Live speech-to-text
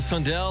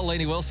Sundell,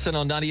 Lainey Wilson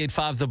on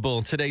 98.5 The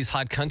Bull. Today's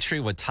Hot Country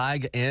with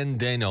Tig and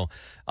Daniel.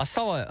 I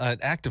saw an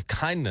act of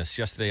kindness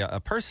yesterday. A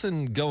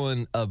person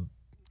going,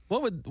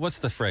 what's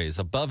the phrase?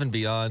 Above and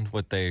beyond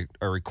what they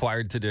are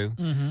required to do.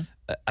 Mm-hmm.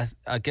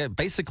 I get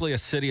basically a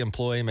city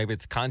employee. Maybe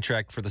it's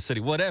contract for the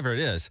city, whatever it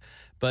is.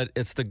 But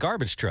it's the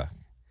garbage truck.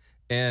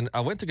 And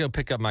I went to go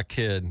pick up my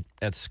kid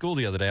at school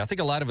the other day. I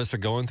think a lot of us are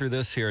going through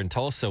this here in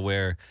Tulsa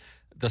where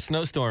the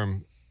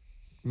snowstorm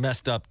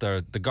messed up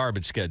the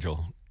garbage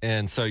schedule.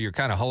 And so you're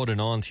kind of holding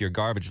on to your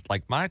garbage.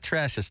 Like my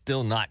trash has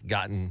still not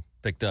gotten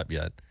picked up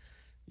yet,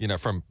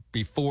 from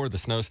before the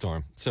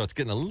snowstorm. So it's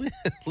getting a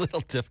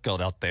little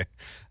difficult out there.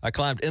 I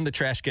climbed in the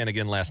trash can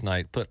again last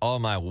night, put all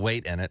my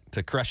weight in it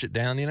to crush it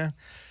down,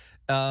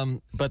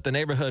 But the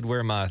neighborhood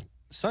where my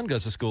son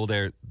goes to school,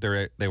 they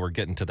were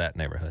getting to that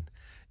neighborhood.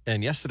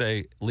 And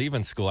yesterday,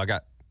 leaving school, I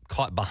got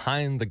caught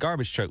behind the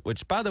garbage truck,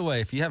 which, by the way,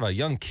 if you have a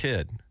young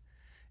kid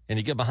and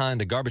you get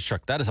behind a garbage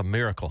truck, that is a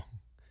miracle.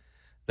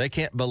 They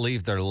can't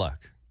believe their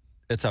luck.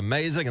 It's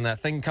amazing. And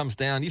that thing comes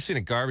down. You've seen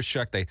a garbage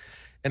truck.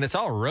 And it's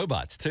all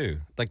robots, too.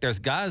 Like, there's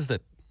guys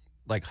that,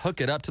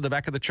 hook it up to the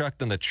back of the truck,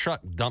 then the truck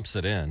dumps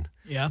it in.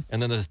 Yeah.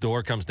 And then this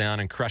door comes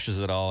down and crushes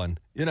it all. And,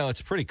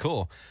 it's pretty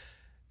cool.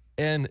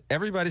 And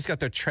everybody's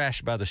got their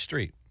trash by the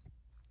street.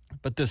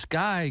 But this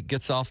guy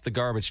gets off the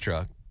garbage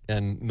truck,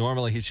 and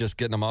normally he's just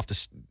getting them off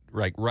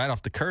right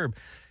off the curb.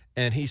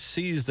 And he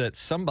sees that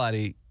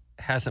somebody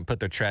hasn't put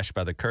their trash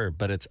by the curb,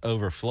 but it's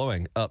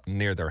overflowing up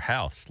near their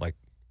house,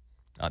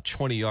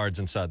 20 yards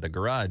inside the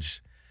garage.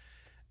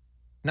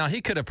 Now,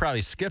 he could have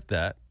probably skipped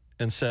that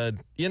and said,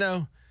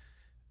 they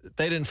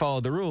didn't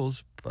follow the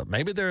rules, but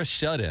maybe they're a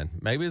shut-in.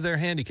 Maybe they're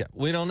handicapped.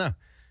 We don't know.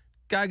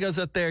 Guy goes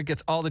up there,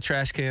 gets all the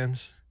trash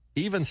cans,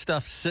 even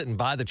stuff sitting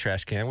by the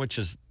trash can, which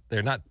is,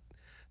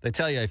 they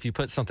tell you if you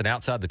put something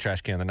outside the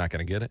trash can, they're not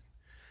going to get it.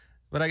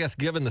 But I guess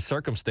given the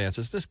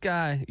circumstances, this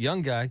guy,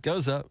 young guy,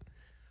 goes up,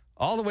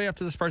 all the way up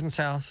to this person's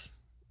house.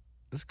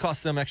 This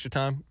costs them extra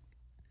time.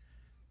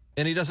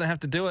 And he doesn't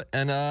have to do it.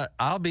 And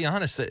I'll be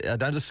honest,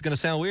 this is going to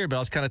sound weird, but I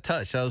was kind of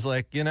touched. I was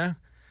like,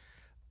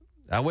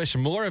 I wish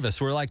more of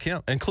us were like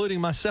him, including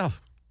myself.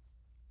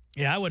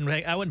 Yeah, I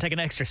wouldn't take an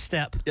extra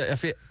step. Yeah,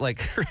 if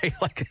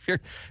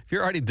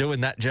you're already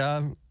doing that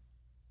job,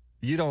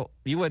 you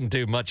wouldn't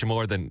do much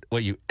more than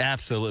what you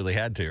absolutely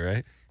had to,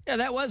 right? Yeah,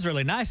 that was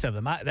really nice of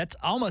them. That's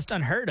almost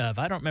unheard of.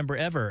 I don't remember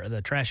ever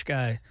the trash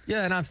guy.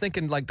 Yeah, and I'm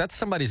thinking, that's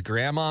somebody's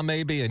grandma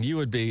maybe, and you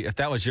would be, if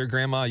that was your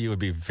grandma, you would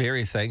be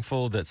very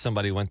thankful that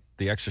somebody went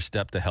the extra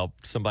step to help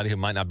somebody who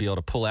might not be able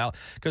to pull out.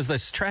 Because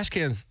those trash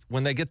cans,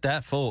 when they get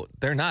that full,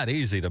 they're not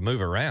easy to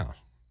move around,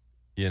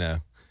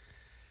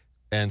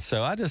 And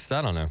so I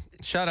don't know.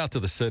 Shout out to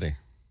the city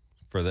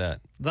for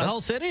that. The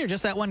whole city or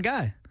just that one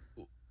guy?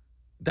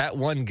 That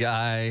one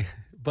guy,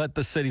 but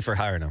the city for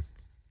hiring him.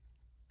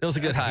 It was a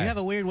good hire. You have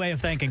a weird way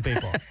of thanking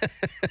people. I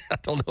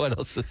don't know what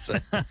else to say.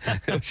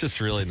 It was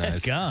just really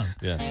nice. Gone.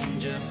 Yeah.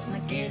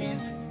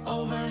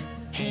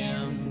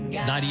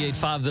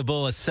 98.5 The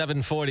Bull at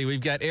 740.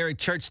 We've got Eric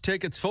Church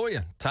tickets for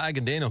you. Tig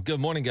and Daniel, good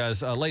morning,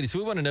 guys. Ladies,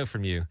 we want to know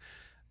from you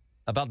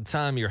about the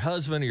time your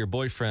husband or your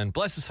boyfriend,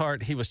 bless his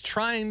heart, he was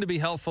trying to be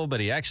helpful, but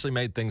he actually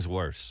made things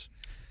worse.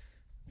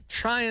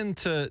 Trying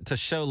to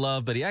show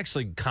love, but he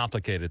actually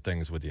complicated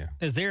things with you.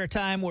 Is there a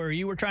time where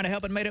you were trying to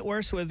help and made it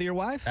worse with your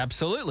wife?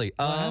 Absolutely.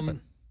 What happened?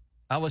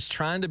 I was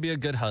trying to be a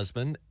good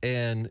husband,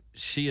 and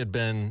she had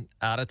been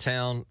out of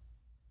town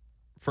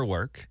for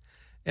work,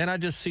 and I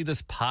just see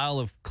this pile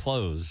of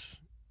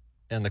clothes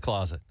in the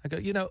closet. I go,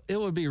 it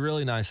would be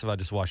really nice if I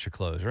just wash your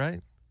clothes,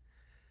 right?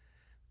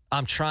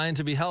 I'm trying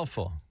to be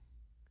helpful.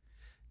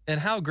 And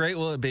how great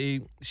will it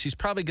be? She's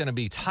probably going to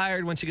be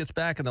tired when she gets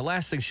back, and the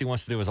last thing she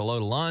wants to do is a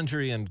load of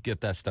laundry and get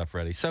that stuff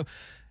ready. So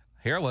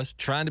here I was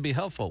trying to be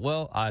helpful.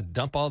 Well, I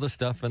dump all the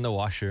stuff in the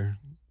washer.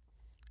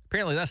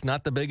 Apparently that's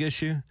not the big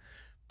issue,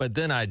 but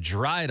then I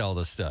dried all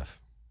the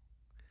stuff.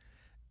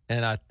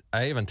 And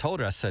I even told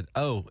her, I said,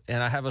 oh,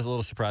 and I have a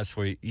little surprise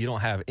for you. You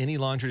don't have any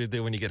laundry to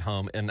do when you get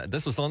home. And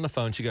this was on the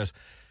phone. She goes,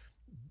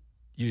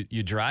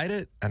 you dried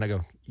it? And I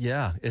go,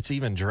 yeah, it's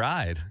even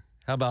dried.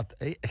 How about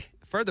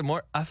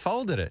furthermore, I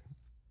folded it.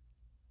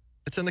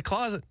 It's in the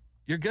closet.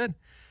 You're good.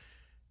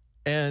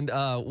 And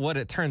what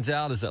it turns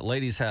out is that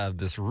ladies have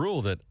this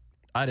rule that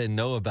I didn't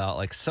know about.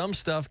 Like some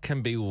stuff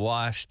can be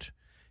washed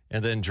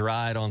and then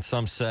dried on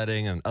some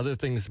setting and other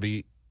things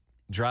be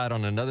dried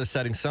on another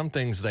setting. Some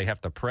things they have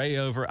to pray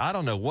over. I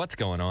don't know what's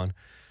going on.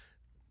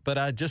 But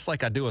I just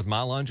like I do with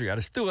my laundry, I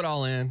just threw it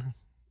all in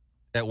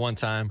at one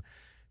time.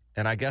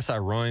 And I guess I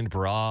ruined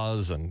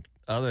bras and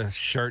other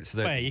shirts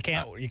that... Wait, you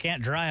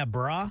can't dry a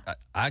bra?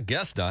 I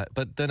guess not.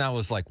 But then I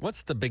was like,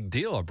 what's the big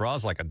deal? A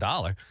bra's like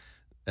 $1.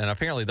 And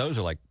apparently those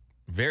are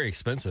very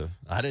expensive.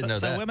 I didn't know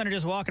that. So women are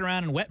just walking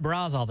around in wet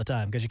bras all the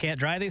time because you can't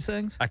dry these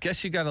things? I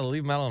guess you got to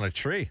leave them out on a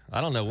tree.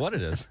 I don't know what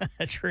it is.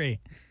 A tree.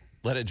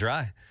 Let it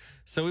dry.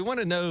 So we want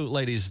to know,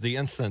 ladies, the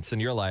instance in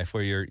your life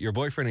where your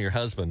boyfriend or your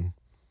husband,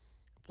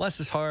 bless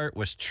his heart,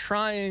 was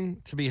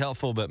trying to be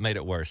helpful but made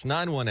it worse.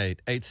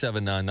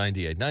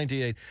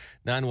 918-879-9898.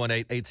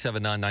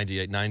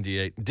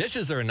 918-879-9898.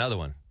 Dishes are another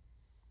one.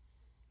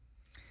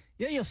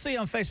 Yeah, you'll see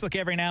on Facebook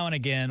every now and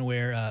again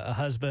where a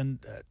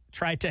husband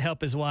tried to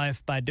help his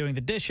wife by doing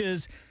the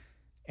dishes,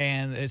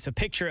 and it's a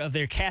picture of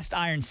their cast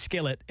iron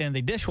skillet in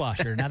the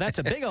dishwasher. Now, that's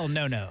a big old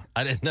no-no.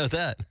 I didn't know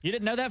that. You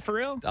didn't know that for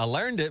real? I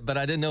learned it, but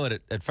I didn't know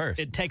it at first.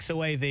 It takes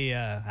away the,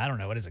 I don't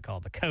know, what is it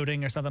called? The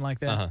coating or something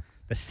like that?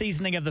 The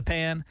seasoning of the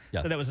pan.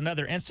 Yeah. So that was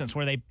another instance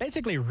where they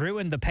basically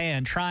ruined the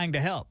pan trying to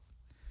help.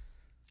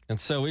 And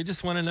so we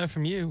just want to know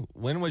from you,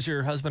 when was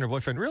your husband or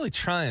boyfriend really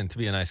trying to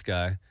be a nice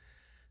guy,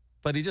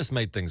 but he just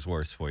made things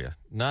worse for you?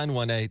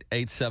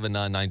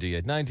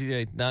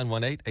 918-879-9898,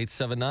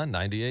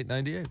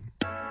 918-879-9898.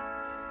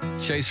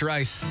 Chase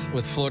Rice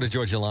with Florida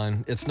Georgia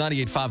Line. It's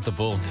 98.5 The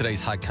Bull,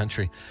 today's high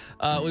country.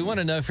 We want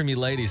to know from you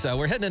ladies,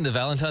 we're heading into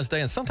Valentine's Day,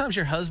 and sometimes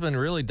your husband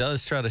really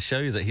does try to show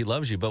you that he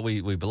loves you, but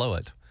we blow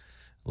it.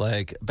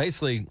 Like,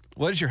 basically,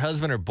 what has your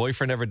husband or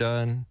boyfriend ever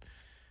done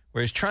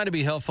where he's trying to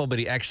be helpful, but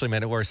he actually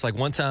made it worse? Like,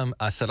 one time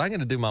I said, I'm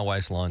going to do my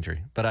wife's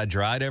laundry, but I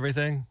dried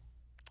everything.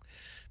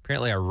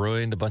 Apparently, I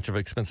ruined a bunch of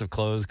expensive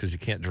clothes because you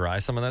can't dry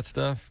some of that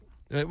stuff.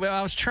 Well,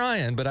 I was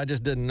trying, but I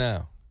just didn't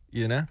know,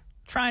 you know?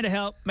 Trying to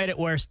help, made it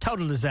worse.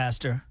 Total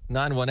disaster.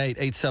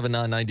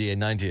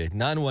 918-879-9898.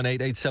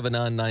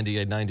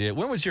 918-879-9898.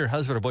 When was your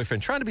husband or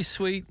boyfriend trying to be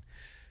sweet,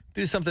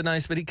 do something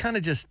nice, but he kind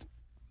of just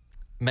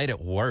made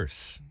it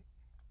worse?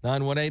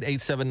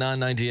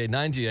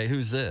 918-879-9898.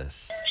 Who's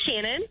this?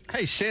 Shannon.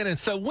 Hey, Shannon.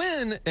 So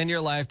when in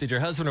your life did your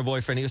husband or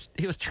boyfriend,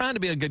 he was trying to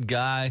be a good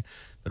guy,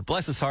 but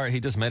bless his heart,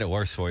 he just made it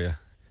worse for you?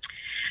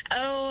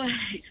 Oh,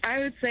 I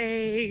would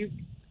say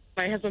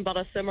my husband bought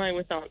a semi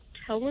without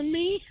telling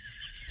me.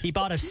 He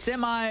bought a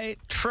semi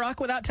truck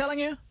without telling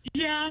you?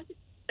 Yeah,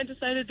 I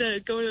decided to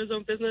go into his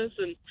own business,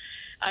 and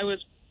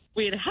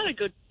we had a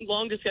good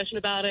long discussion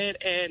about it,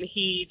 and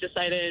he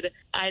decided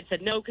I had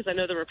said no because I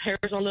know the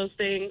repairs on those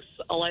things.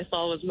 All I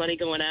saw was money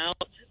going out.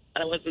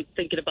 I wasn't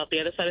thinking about the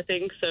other side of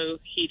things, so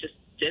he just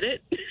did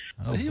it.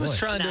 So he was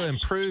trying to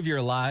improve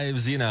your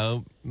lives,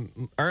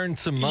 earn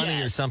some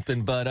money or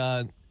something, but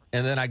and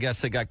then I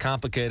guess it got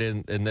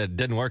complicated and it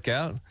didn't work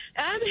out.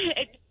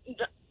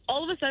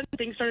 All of a sudden,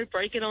 things started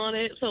breaking on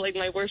it. So,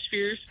 my worst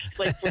fears,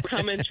 were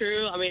coming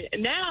true. I mean,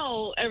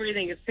 now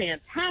everything is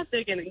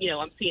fantastic, and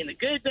I'm seeing the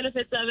good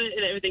benefits of it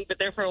and everything. But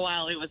there for a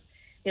while, it was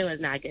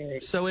not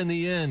good. So in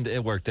the end,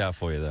 it worked out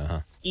for you, though,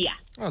 huh? Yeah.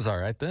 That was all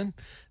right then.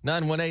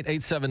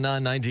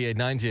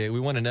 918-879-9898.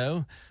 We want to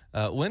know,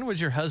 when was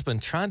your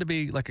husband trying to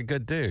be like a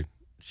good dude,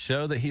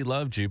 show that he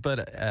loved you, but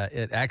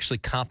it actually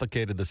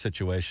complicated the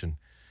situation?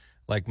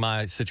 Like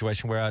my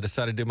situation where I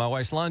decided to do my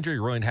wife's laundry,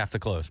 ruined half the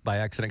clothes by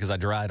accident because I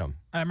dried them.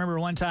 I remember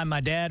one time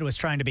my dad was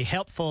trying to be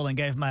helpful and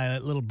gave my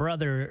little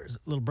brothers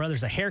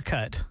a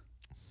haircut.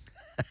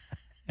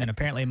 And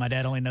apparently my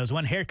dad only knows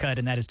one haircut,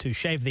 and that is to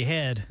shave the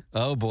head.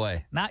 Oh,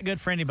 boy. Not good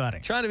for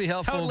anybody. Trying to be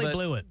helpful, Totally but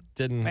blew it.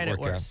 Didn't Made it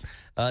work worse.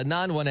 out.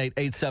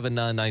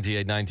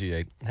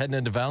 918-879-9898. Heading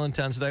into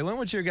Valentine's Day. When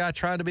was your guy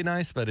trying to be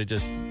nice, but it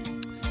just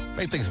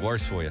made things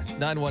worse for you?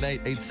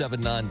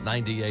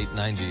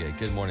 918-879-9898.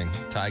 Good morning.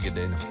 Ty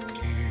Daniel.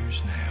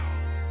 Years now.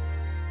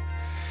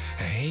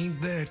 Ain't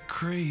that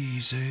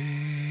crazy?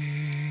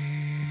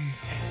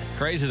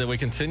 Crazy that we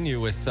continue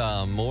with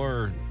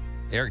more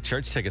Eric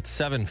Church tickets,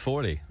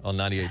 740 on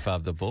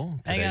 98.5 The Bull.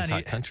 Today's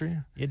hot country.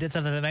 You did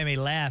something that made me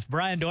laugh.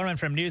 Brian Dorman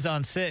from News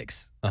on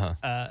 6.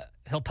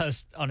 He'll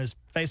post on his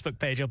Facebook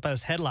page, he'll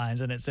post headlines,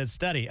 and it says,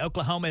 study,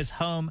 Oklahoma is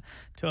home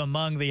to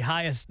among the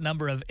highest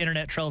number of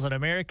internet trolls in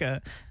America.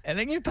 And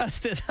then you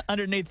posted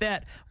underneath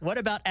that, what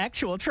about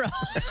actual trolls?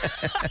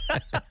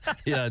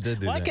 Yeah, I did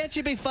do Why that. can't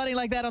you be funny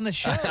like that on the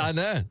show? I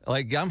know.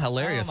 I'm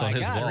hilarious Oh, my on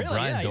his God, wall. really?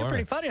 Brian Yeah, Dorman. you're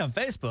pretty funny on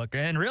Facebook.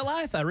 In real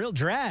life, a real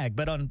drag,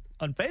 but on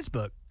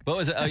Facebook. What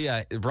was it? Oh,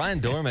 yeah. Brian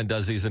Dorman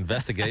does these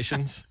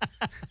investigations.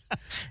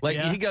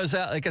 He goes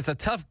out, it's a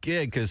tough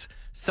gig because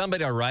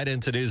somebody will write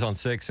into News on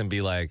 6 and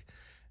be like,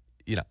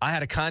 I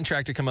had a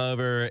contractor come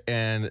over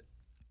and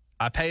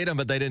I paid him,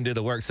 but they didn't do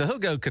the work. So he'll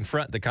go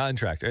confront the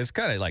contractor. It's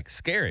kind of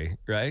scary,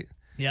 right?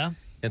 Yeah.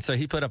 And so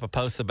he put up a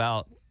post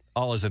about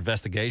all his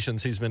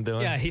investigations he's been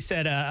doing. Yeah, he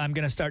said, I'm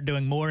going to start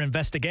doing more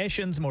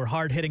investigations, more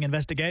hard-hitting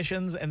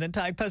investigations. And then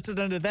Ty posted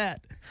under that,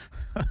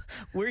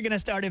 we're going to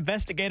start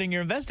investigating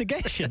your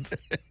investigations.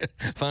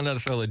 Found out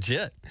if they're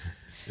legit.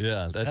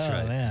 Yeah, that's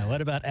right. Oh, man.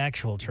 What about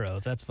actual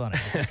trolls? That's funny.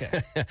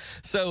 Okay.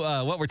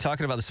 So what we're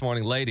talking about this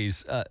morning,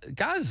 ladies,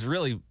 guys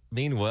really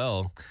mean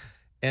well.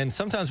 And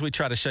sometimes we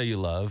try to show you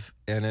love.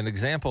 And an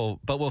example,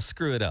 but we'll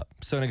screw it up.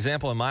 So an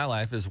example in my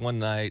life is one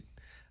night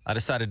I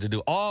decided to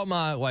do all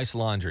my wife's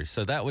laundry.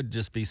 So that would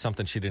just be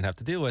something she didn't have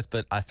to deal with.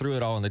 But I threw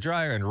it all in the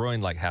dryer and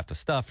ruined half the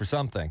stuff or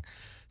something.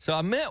 So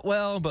I meant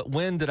well, but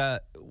when did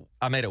I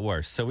made it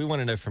worse? So we want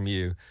to know from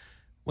you.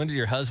 When did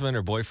your husband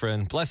or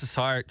boyfriend, bless his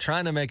heart,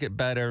 trying to make it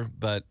better,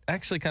 but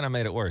actually kind of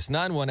made it worse?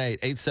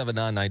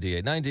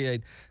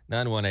 918-879-9898.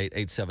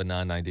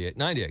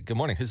 918-879-9898. Good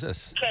morning. Who's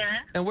this?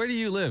 Karen. And where do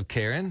you live,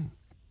 Karen?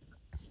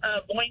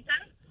 Boynton.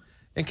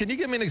 And can you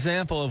give me an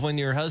example of when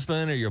your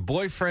husband or your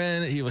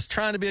boyfriend, he was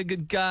trying to be a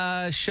good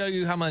guy, show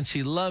you how much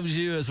he loves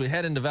you as we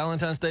head into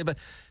Valentine's Day, but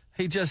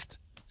he just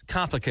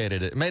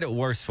complicated it, made it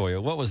worse for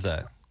you? What was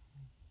that?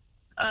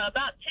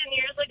 About 10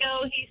 years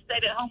ago, he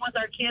stayed at home with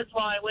our kids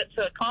while I went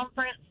to a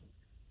conference,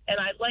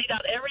 and I laid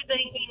out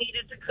everything he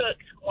needed to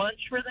cook lunch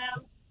for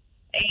them.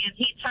 And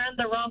he turned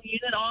the wrong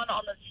unit on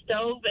the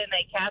stove, and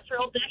a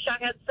casserole dish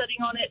I had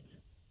sitting on it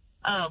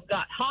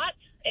got hot,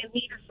 and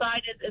he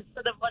decided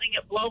instead of letting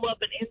it blow up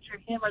and injure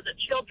him or the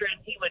children,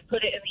 he would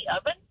put it in the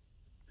oven.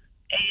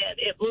 And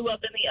it blew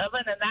up in the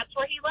oven, and that's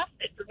where he left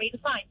it for me to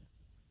find.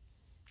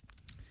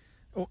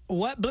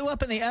 What blew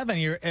up in the oven?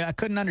 I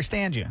couldn't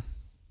understand you.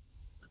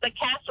 The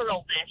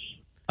casserole dish.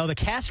 Oh, the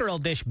casserole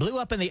dish blew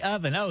up in the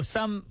oven. Oh,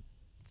 some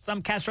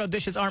casserole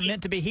dishes aren't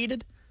meant to be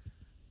heated?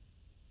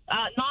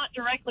 Not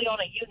directly on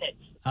a unit.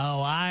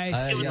 Oh, I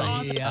see. It was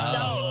on the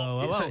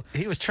stove. So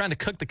he was trying to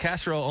cook the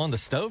casserole on the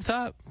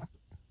stovetop?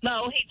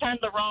 No, he turned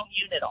the wrong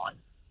unit on.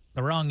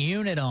 The wrong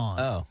unit on.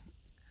 Oh.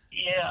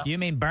 Yeah. You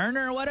mean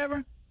burner or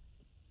whatever?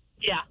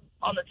 Yeah,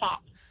 on the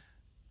top.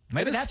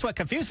 Maybe that's what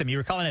confused him. You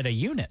were calling it a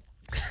unit.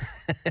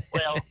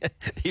 Well,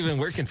 even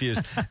we're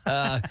confused.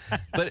 But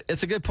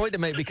it's a good point to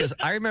make because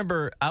I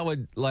remember I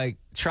would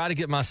try to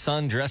get my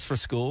son dressed for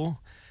school,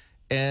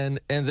 and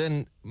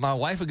then my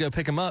wife would go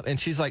pick him up, and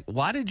she's like,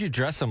 "Why did you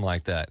dress him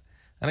like that?"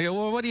 And I go,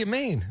 "Well, what do you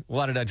mean?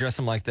 Why did I dress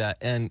him like that?"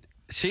 And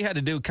she had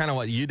to do kind of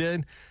what you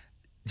did,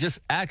 just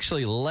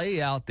actually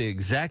lay out the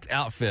exact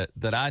outfit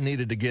that I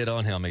needed to get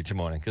on him each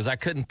morning because I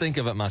couldn't think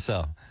of it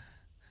myself.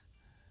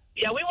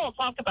 Yeah, we won't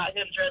talk about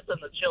him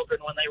dressing the children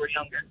when they were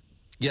younger.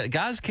 Yeah,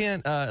 guys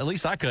can't, at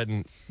least I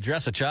couldn't,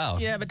 dress a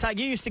child. Yeah, but Tyke,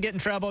 you used to get in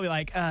trouble. Be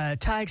like,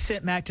 Tyke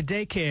sent Mac to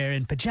daycare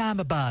in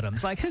pajama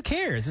bottoms. Like, who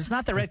cares? It's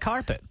not the red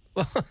carpet.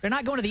 They're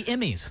not going to the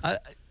Emmys.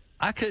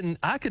 I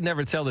could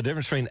never tell the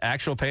difference between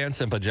actual pants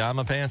and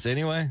pajama pants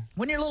anyway.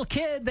 When you're a little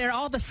kid, they're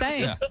all the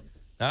same. Yeah.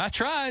 I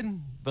tried,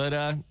 but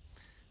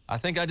I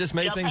think I just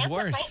made things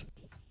worse.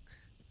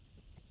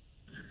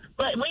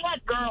 But we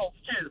had girls,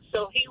 too,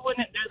 so he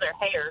wouldn't do their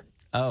hair.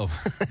 Oh.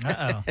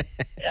 Uh-oh.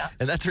 Yeah.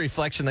 And that's a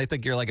reflection. They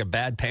think you're like a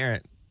bad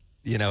parent.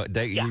 Yeah,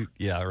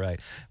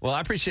 right. Well,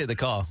 I appreciate the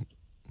call.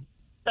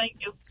 Thank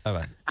you. All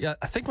right. Yeah,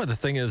 I think what the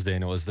thing is,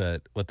 Dana, was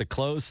that with the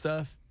clothes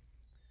stuff,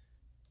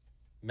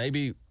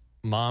 maybe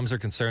moms are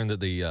concerned that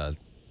the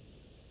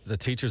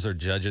teachers are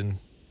judging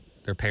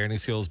their parenting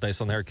skills based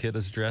on their kid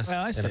is dressed.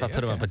 Well, I see. And if I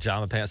put them in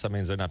pajama pants, that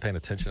means they're not paying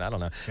attention. I don't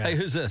know. Okay. Hey,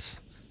 who's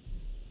this?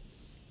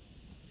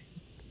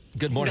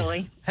 Good morning.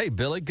 Billy. Hey,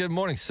 Billy. Good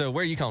morning. So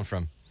where are you calling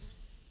from?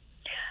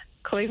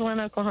 Cleveland,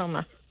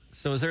 Oklahoma.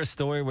 So is there a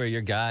story where your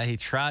guy, he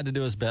tried to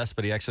do his best,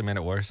 but he actually made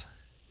it worse?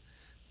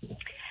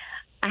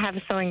 I have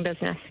a sewing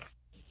business.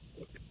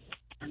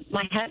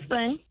 My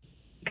husband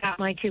got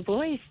my two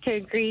boys to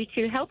agree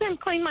to help him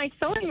clean my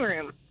sewing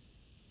room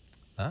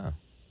Oh.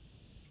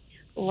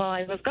 while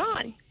I was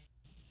gone.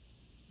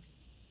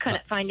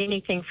 Couldn't find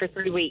anything for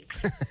 3 weeks.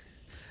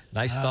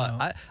 Nice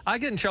thought. I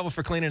get in trouble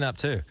for cleaning up,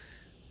 too.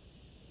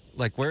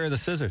 Like, where are the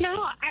scissors?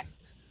 No, I'd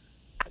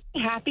be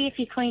happy if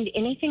he cleaned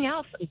anything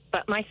else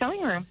but my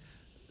sewing room.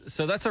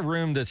 So that's a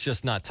room that's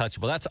just not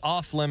touchable. That's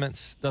off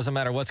limits. Doesn't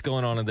matter what's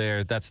going on in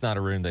there. That's not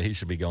a room that he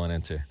should be going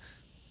into.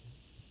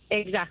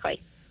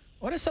 Exactly.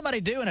 What does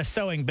somebody do in a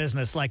sewing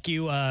business? Like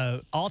you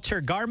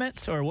alter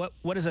garments, or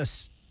what does a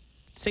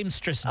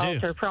seamstress do?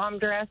 Alter prom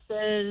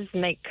dresses,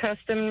 make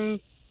custom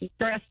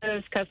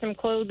dresses, custom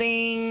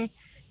clothing,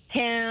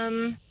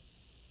 hem.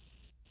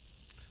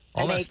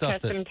 All I that make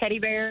stuff custom teddy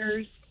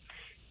bears.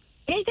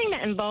 Anything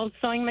that involves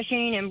sewing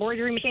machine,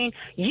 embroidery machine,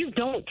 you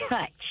don't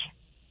touch.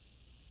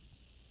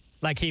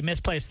 Like he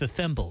misplaced the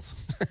thimbles.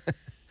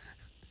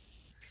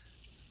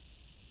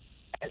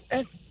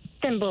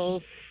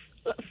 Thimbles,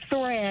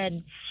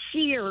 threads,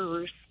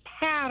 shears,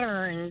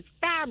 patterns,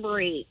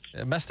 fabric.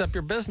 It messed up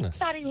your business.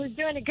 Thought he was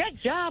doing a good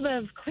job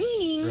of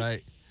cleaning.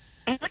 Right.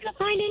 I'm not going to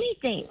find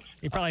anything.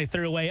 You probably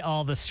threw away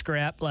all the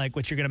scrap, like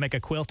what you're going to make a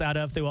quilt out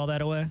of, threw all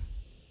that away?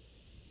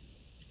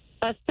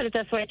 Let's put it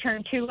this way. I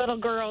turned two little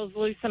girls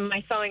loose in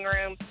my sewing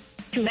room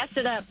to mess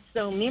it up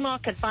so Mima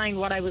could find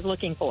what I was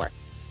looking for.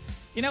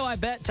 You know, I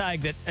bet,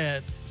 Tig,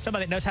 that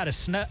somebody that knows how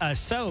to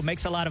sew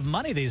makes a lot of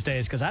money these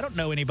days because I don't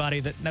know anybody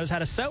that knows how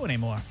to sew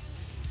anymore.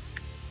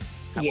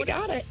 You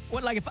got it.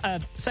 What, like,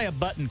 if, say, a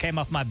button came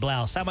off my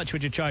blouse, how much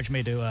would you charge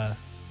me to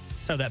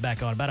sew that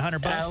back on? About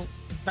 $100?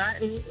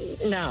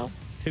 No.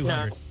 $200.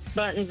 No.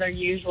 Buttons are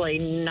usually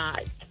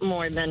not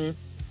more than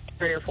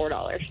 $3 or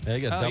 $4. Yeah,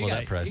 you got to double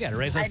that price. You got to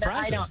raise those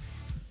prices.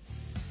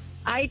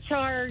 I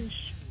charge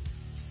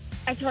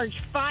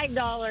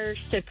 $5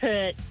 to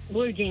put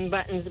blue jean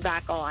buttons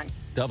back on.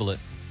 Double it.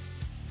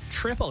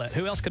 Triple it.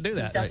 Who else could do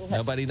that? Right.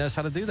 Nobody knows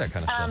how to do that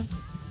kind of stuff.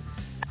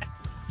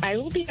 I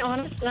will be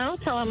honest and I'll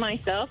tell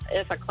myself,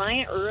 if a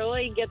client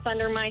really gets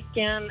under my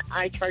skin,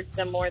 I charge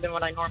them more than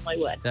what I normally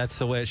would. That's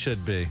the way it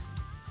should be.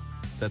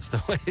 That's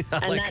the way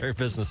I like her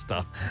business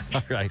stuff.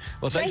 All right.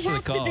 Well, thanks for the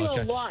call. They have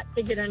to do a lot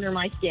to get under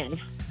my skin.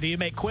 Do you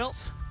make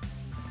quilts?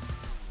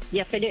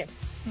 Yes, I do.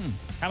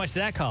 How much does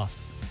that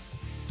cost?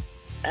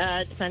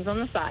 It depends on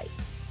the size.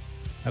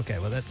 Okay,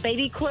 well, that's...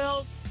 Baby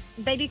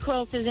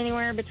quilt is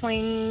anywhere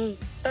between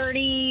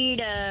 $30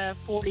 to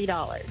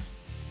 $40.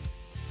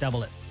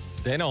 Double it.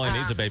 Daniel only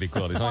needs a baby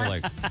quilt. He's only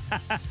like,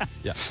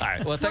 yeah. All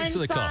right. Well, thanks for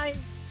the call. One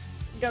size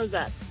goes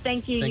up.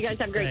 Thank you. You guys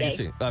have a great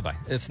day. Bye bye.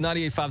 It's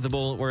 98.5 The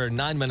Bull. We're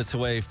 9 minutes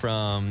away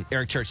from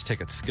Eric Church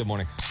tickets. Good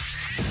morning.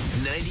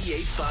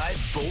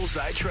 98.5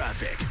 Bullseye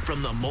Traffic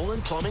from the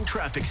Mullen Plumbing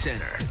Traffic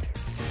Center.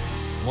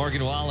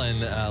 Morgan Wallen,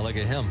 look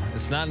at him.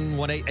 It's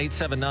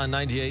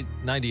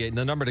 918-879-9898.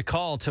 The number to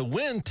call to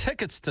win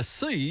tickets to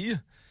see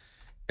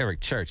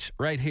Eric Church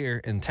right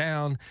here in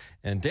town.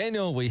 And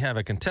Daniel, we have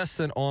a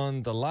contestant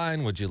on the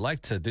line. Would you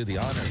like to do the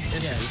honor?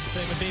 Yes,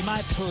 it would be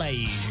my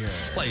pleasure.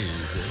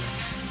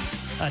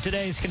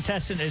 Today's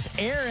contestant is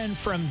Erin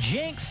from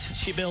Jinx.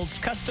 She builds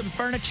custom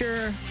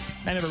furniture.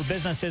 Name of her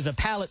business is A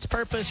Pallet's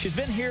Purpose. She's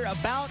been here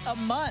about a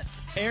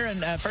month.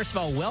 Erin, first of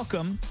all,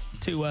 welcome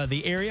to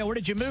the area. Where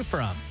did you move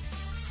from?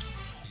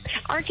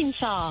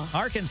 Arkansas.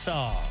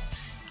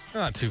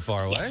 Not too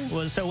far away.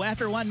 Well, so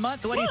after 1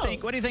 month, what do you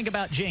think? What do you think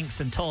about Jinx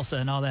and Tulsa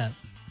and all that?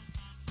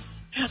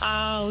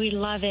 Oh, we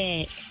love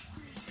it.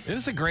 It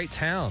is a great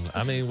town.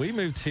 I mean, we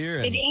moved here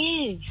and It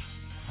is.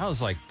 I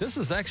was like, this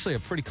is actually a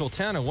pretty cool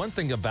town. And one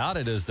thing about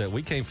it is that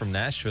we came from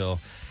Nashville,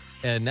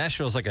 and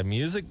Nashville's like a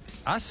music.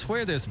 I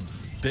swear there's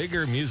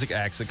bigger music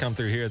acts that come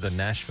through here than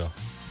Nashville.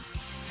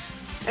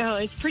 Oh,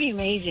 it's pretty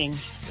amazing.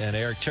 And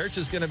Eric Church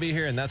is going to be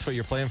here, and that's what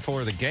you're playing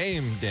for, the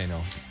game,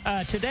 Daniel.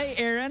 Today,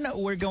 Erin,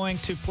 we're going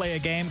to play a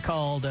game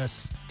called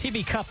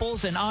TV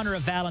Couples in honor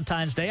of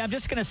Valentine's Day. I'm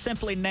just going to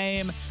simply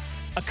name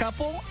a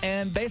couple,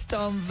 and based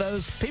on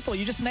those people,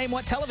 you just name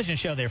what television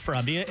show they're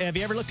from. Have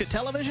you ever looked at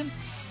television?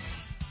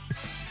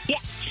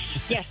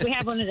 Yes, we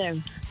have one of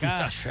them.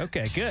 Gosh,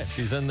 okay, good.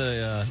 She's in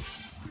the,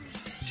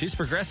 she's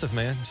progressive,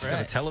 man. She's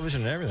got a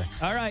television and everything.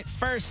 All right,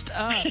 first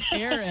up,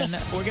 Erin,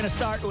 we're going to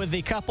start with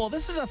the couple.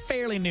 This is a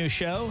fairly new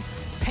show,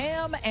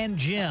 Pam and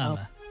Jim.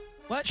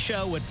 What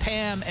show would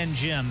Pam and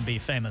Jim be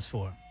famous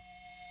for?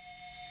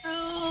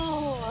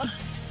 Oh.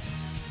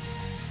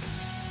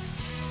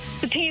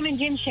 The Pam and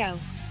Jim Show.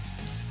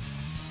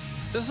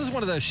 This is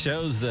one of those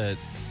shows that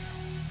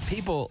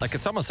people, like,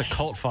 it's almost a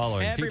cult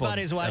following.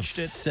 Everybody's people watched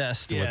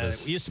obsessed with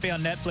this. It used to be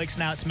on Netflix.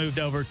 Now it's moved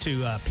over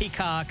to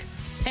Peacock.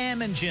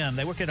 Pam and Jim,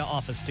 they work at an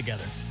office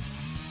together.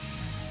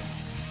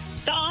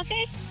 The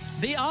Office?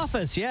 The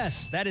Office,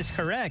 yes, that is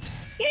correct.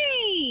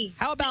 Yay!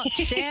 How about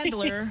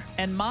Chandler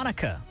and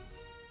Monica?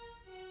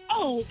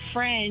 Oh,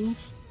 Friends.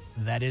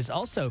 That is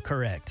also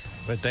correct.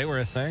 But they were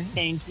a thing?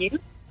 Thank you.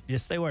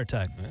 Yes, they were,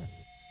 Tug.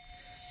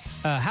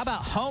 How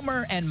about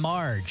Homer and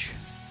Marge?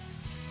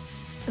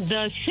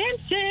 The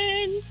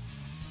Simpsons.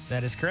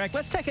 That is correct.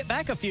 Let's take it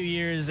back a few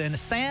years and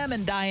Sam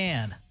and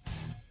Diane.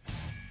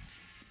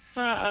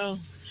 Uh-oh.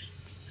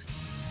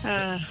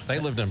 They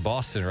lived in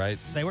Boston, right?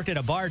 They worked at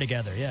a bar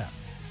together, yeah.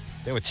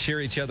 They would cheer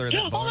each other at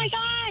that bar. Oh, my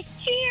gosh.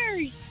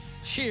 Cheers.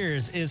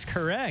 Cheers is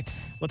correct.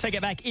 We'll take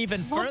it back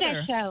even What's further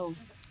that show?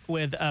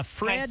 with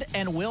Fred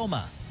and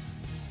Wilma.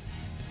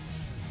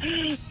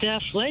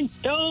 The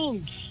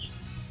Flintstones.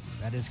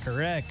 That is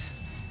correct.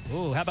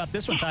 Ooh, how about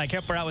this one, Ty?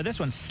 Help her out with this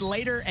one.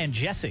 Slater and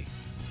Jesse.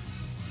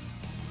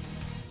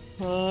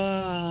 They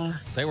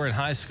were in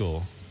high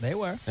school. They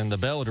were. And the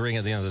bell would ring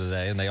at the end of the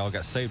day, and they all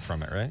got saved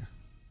from it, right?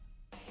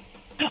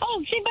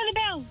 Oh, Saved by the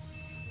Bell.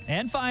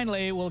 And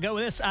finally, we'll go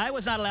with this. I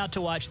was not allowed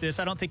to watch this.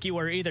 I don't think you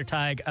were either,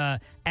 Ty.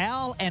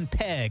 Al and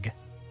Peg.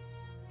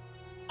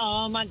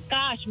 Oh, my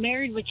gosh.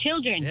 Married with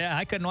Children. Yeah,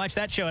 I couldn't watch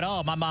that show at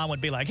all. My mom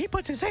would be like, he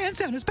puts his hands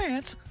down his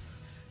pants.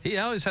 He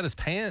always had his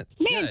pants.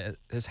 Man. Yeah,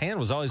 his hand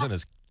was always in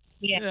his.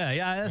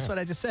 Yeah, that's what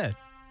I just said.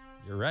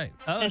 You're right.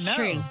 Oh, That's no.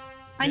 true.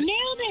 I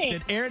nailed it.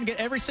 Did Erin get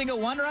every single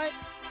one right?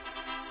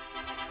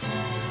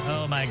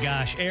 Oh, my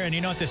gosh. Erin,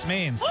 you know what this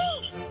means.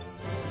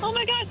 Oh,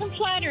 my gosh. I'm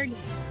flattered.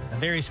 A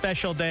very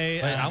special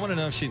day. Wait, I want to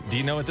know if she. Do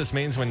you know what this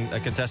means when a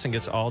contestant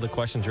gets all the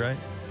questions right?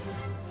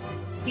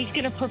 He's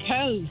going to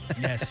propose.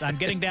 Yes, I'm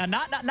getting down,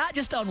 not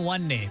just on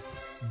one knee,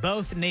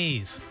 both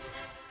knees.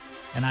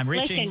 And I'm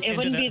reaching. Listen, it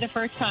wouldn't be the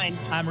first time.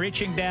 I'm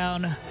reaching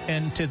down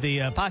into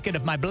the pocket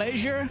of my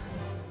blazer.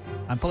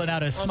 I'm pulling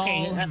out a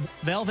small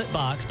velvet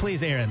box.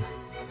 Please, Erin,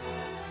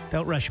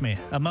 don't rush me.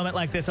 A moment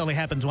like this only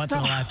happens once in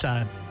a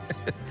lifetime.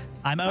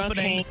 I'm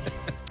opening.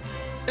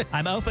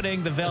 I'm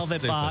opening the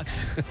velvet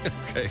box.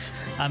 Okay.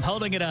 I'm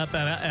holding it up,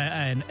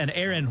 and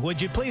Erin,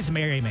 would you please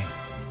marry me?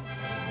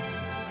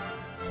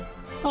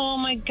 Oh,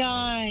 my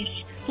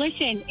gosh.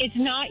 Listen, it's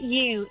not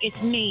you.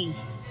 It's me.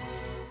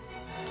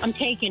 I'm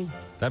taken.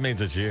 That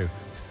means it's you.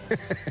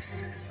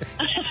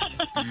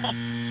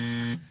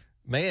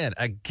 Man,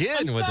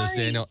 again with this,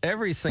 Daniel,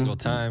 every single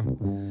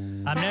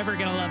time. I'm never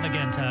going to love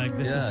again, Tug.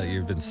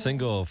 You've been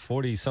single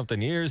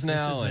 40-something years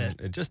now, and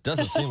it just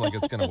doesn't seem like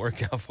it's going to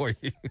work out for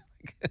you.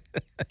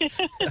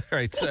 All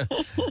right, so,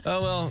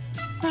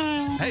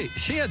 hey,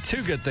 she had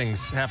two good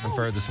things happen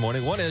for her this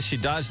morning. One is she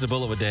dodged a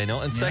bullet with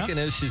Daniel, and second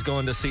is she's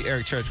going to see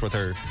Eric Church with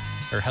her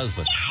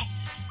husband.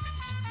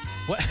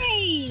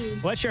 Hey.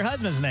 What's your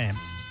husband's name?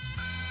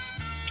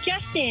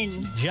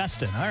 Justin.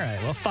 Justin. All right.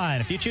 Well,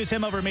 fine. If you choose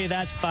him over me,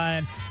 that's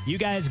fine. You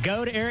guys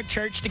go to Eric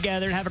Church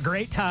together and have a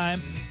great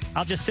time.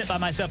 I'll just sit by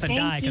myself and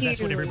die because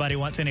that's what everybody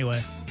wants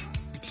anyway.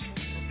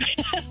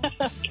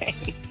 Okay.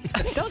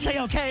 Don't say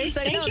okay.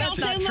 Say Thank no, that's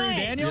y'all not so true, much.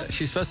 Daniel. Yeah,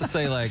 she's supposed to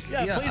say like,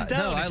 Yeah, please don't.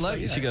 No, I love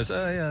you. She goes,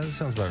 oh yeah, that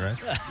sounds about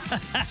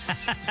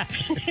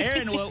right.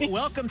 Erin, well,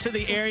 welcome to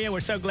the area. We're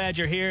so glad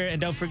you're here. And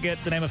don't forget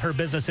the name of her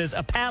business is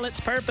A Pallet's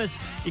Purpose.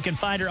 You can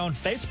find her on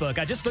Facebook.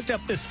 I just looked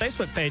up this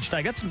Facebook page.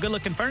 I got some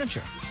good-looking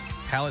furniture.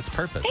 Pallet's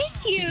Purpose.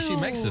 Thank you. She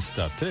makes this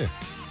stuff too.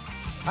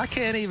 I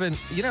can't even,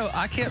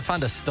 I can't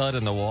find a stud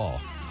in the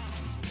wall.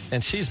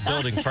 And she's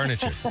building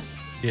furniture,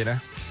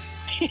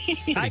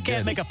 I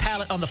can't make a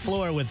pallet on the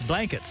floor with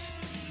blankets.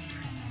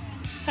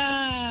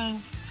 That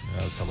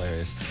was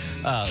hilarious.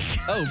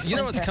 You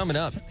know what's coming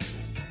up?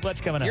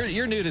 What's coming up?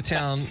 You're new to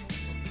town,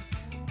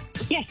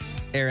 Yes.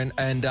 Erin,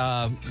 and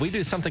we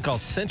do something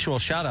called Sensual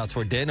Shoutouts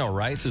where Daniel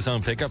writes his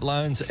own pickup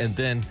lines, and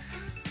then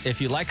if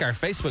you like our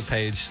Facebook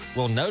page,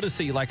 we'll notice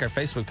that you like our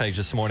Facebook page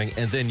this morning,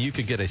 and then you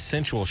could get a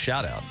sensual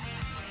shout out,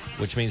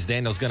 which means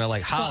Daniel's going to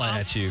holla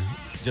at you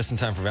just in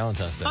time for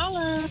Valentine's Day.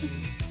 Holla.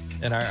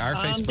 And our I'm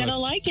Facebook, going to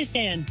like it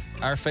then.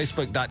 our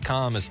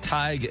Facebook.com is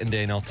Tige and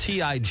Daniel,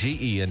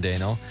 Tige and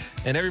Daniel.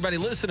 And everybody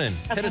listening,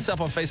 hit us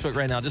up on Facebook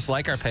right now. Just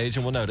like our page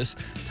and we'll notice.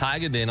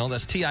 Tige and Daniel,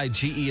 that's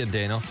Tige and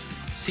Daniel.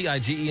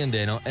 Tige and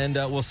Daniel. And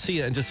we'll see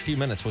you in just a few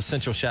minutes with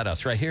Sensual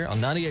Shoutouts right here on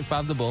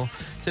 98.5 The Bull.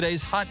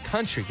 Today's Hot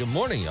Country. Good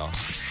morning, y'all.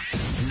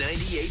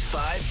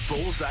 98.5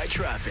 Bullseye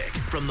Traffic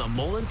from the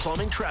Mullen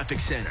Plumbing Traffic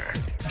Center.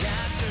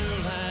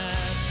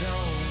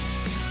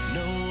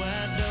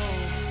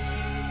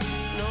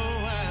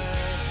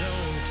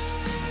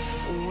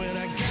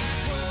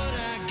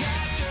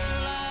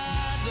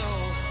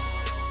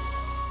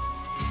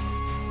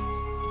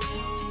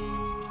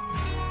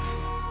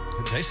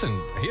 Jason,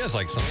 he has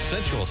some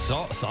sensual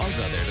songs out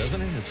there, doesn't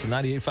he? It's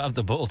 98.5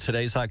 The Bull,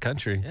 today's Hot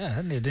Country. Yeah,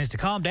 it needs to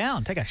calm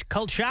down. Take a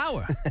cold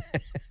shower.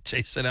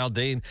 Jason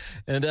Aldean.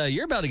 And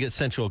you're about to get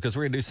sensual because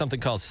we're going to do something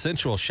called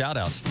Sensual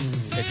Shoutouts.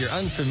 If you're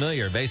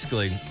unfamiliar,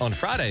 basically, on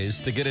Fridays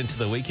to get into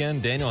the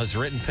weekend, Daniel has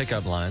written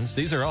pickup lines.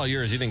 These are all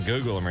yours. You didn't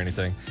Google them or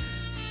anything.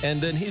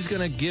 And then he's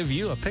going to give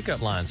you a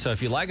pickup line. So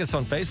if you like us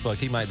on Facebook,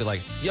 he might be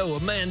like, yo,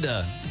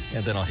 Amanda.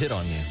 And then I'll hit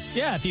on you.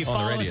 Yeah, if you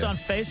follow us on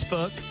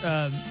Facebook,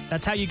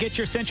 that's how you get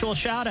your sensual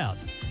shout out.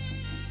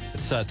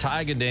 It's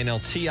Tige and Daniel,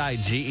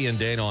 Tige and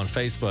Daniel on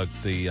Facebook.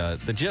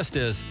 The gist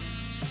is,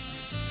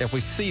 if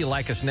we see you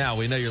like us now,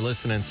 we know you're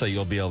listening, so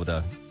you'll be able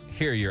to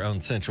hear your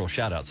own sensual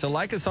shout out. So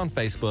like us on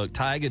Facebook,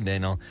 Tige and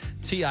Daniel,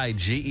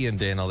 Tige and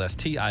Daniel. That's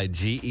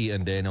Tige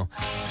and Daniel.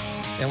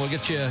 And we'll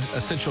get you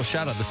a sensual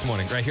shout out this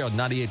morning right here on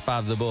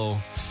 98.5 The Bull.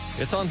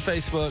 It's on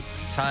Facebook,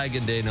 Tige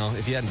and Daniel.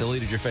 If you hadn't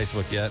deleted your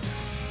Facebook yet,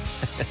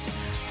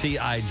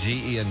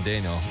 Tige and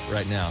Daniel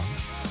right now.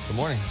 Good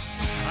morning.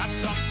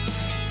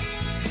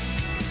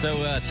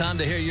 So time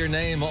to hear your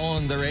name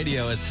on the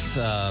radio. It's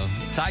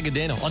Tige and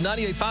Daniel on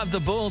 98.5 The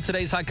Bull,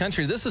 today's Hot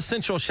Country. This is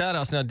Sensual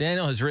Shoutouts. Now,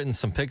 Daniel has written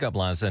some pickup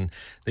lines, and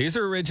these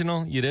are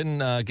original. You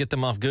didn't get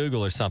them off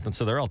Google or something,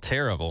 so they're all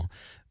terrible.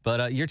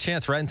 But your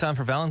chance right in time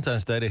for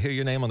Valentine's Day to hear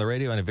your name on the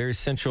radio in a very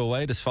sensual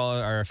way. Just follow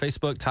our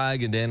Facebook,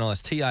 Tige and Daniel.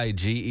 That's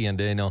Tige and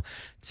Daniel,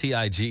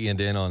 Tige and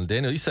Daniel. And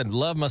Daniel, you said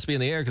love must be in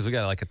the air because we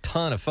got a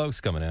ton of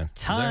folks coming in.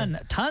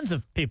 Tons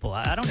of people.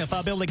 I don't know if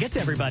I'll be able to get to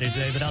everybody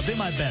today, but I'll do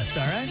my best,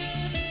 all right?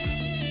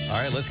 All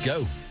right, let's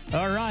go.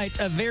 All right,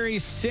 a very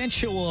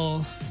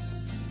sensual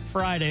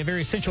Friday, a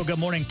very sensual good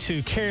morning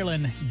to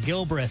Carolyn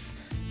Gilbreth,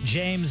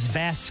 James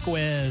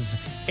Vasquez,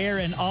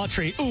 Aaron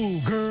Autry. Ooh,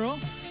 girl.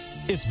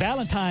 It's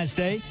Valentine's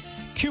Day.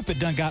 Cupid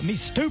done got me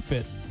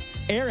stupid.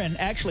 Aaron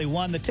actually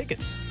won the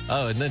tickets.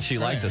 Oh, and then she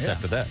liked us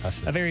after that.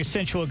 A very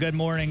sensual good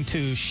morning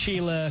to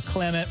Sheila,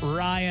 Clement,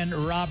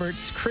 Ryan,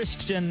 Roberts,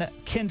 Christian,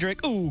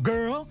 Kendrick. Ooh,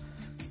 girl.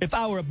 If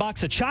I were a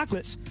box of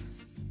chocolates,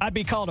 I'd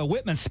be called a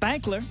Whitman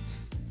Spankler.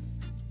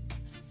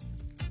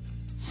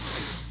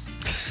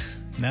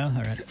 No?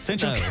 All right.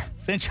 Sensual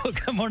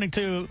good morning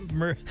to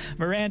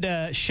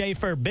Miranda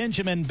Schaefer,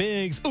 Benjamin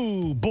Biggs.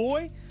 Ooh,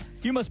 boy.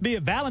 You must be a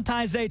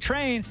Valentine's Day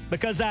train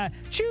because I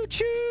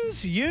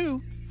choose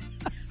you.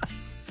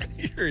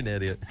 You're an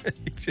idiot.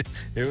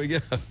 Here we go.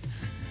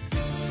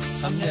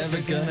 I'm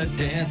never gonna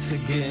dance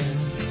again.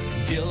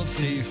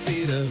 Guilty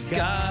feet have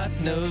got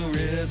no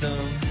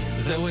rhythm.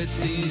 Though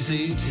it's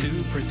easy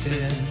to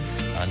pretend.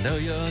 I know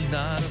you're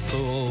not a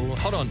fool.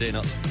 Hold on,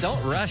 Dana.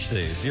 Don't rush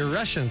these. You're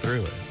rushing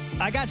through it.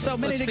 I got so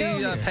many to go.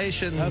 Let's be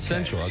patient and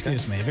sensual. Okay?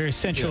 Excuse me. A very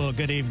sensual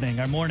good evening.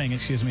 Or morning,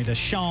 excuse me, to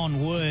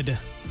Sean Wood.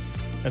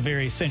 A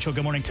very sensual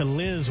good morning to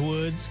Liz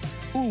Wood.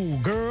 Ooh,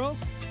 girl,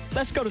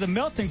 let's go to the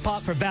melting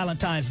pot for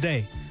Valentine's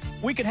Day.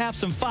 We could have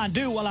some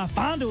fondue while I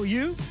fondle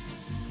you.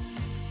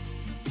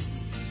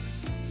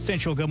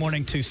 Sensual good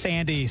morning to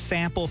Sandy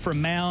Sample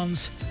from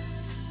Mounds.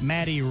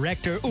 Maddie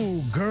Rector.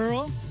 Ooh,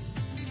 girl,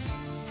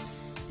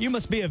 you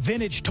must be a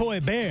vintage toy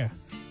bear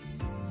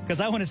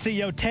because I want to see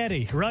your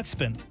Teddy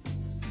Ruxpin.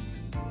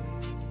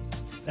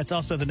 That's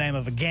also the name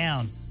of a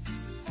gown.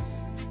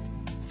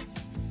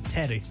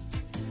 Teddy.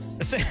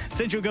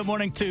 Sensual good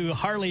morning to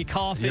Harley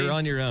Coffee. You're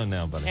on your own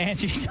now, buddy.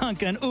 Angie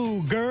Duncan.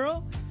 Ooh,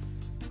 girl,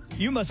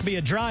 you must be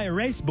a dry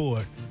erase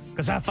board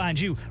because I find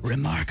you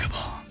remarkable.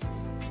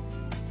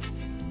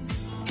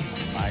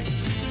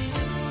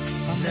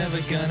 I'm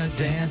never gonna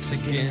dance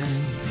again.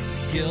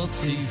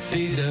 Guilty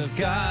feet have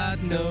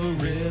got no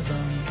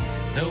rhythm.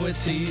 No,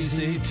 it's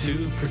easy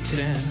to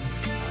pretend.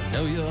 I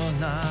know you're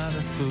not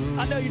a fool.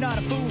 I know you're not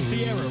a fool,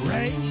 Sierra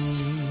Ray.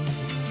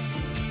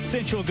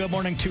 Central, good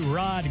morning to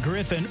Rod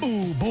Griffin.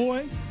 Ooh,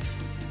 boy.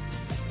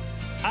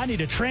 I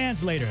need a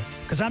translator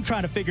because I'm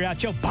trying to figure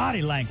out your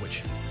body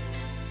language.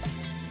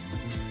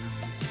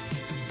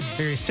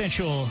 Very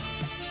Central,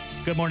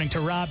 good morning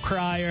to Rob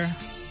Cryer,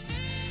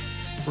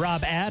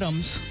 Rob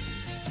Adams,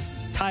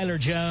 Tyler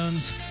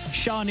Jones,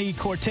 Shawnee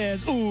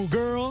Cortez. Ooh,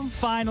 girl,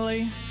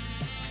 finally.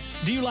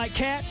 Do you like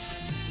cats?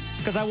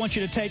 Because I want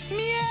you to take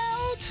me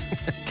out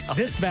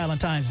this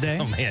Valentine's Day.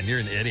 Oh, man, you're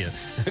an idiot.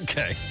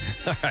 Okay.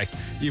 All right.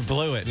 You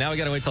blew it. Now we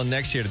got to wait till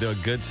next year to do a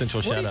good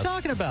Central shout-out. What are you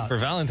talking about? For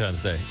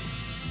Valentine's Day.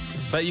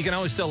 But you can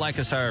always still like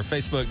us, our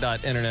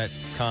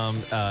facebook.internet.com,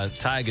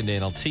 Tige and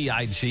Daniel,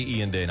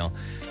 T-I-G-E and Daniel.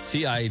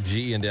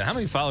 T-I-G-E and Daniel. How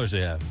many followers do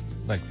you have?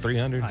 Like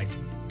 300?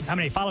 How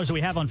many followers do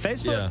we have on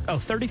Facebook? Yeah. Oh,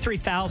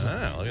 33,000.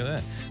 Oh, look at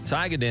that.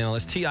 Tige and Daniel.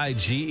 It's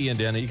T-I-G-E and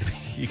Daniel.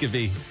 You could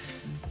be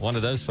one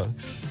of those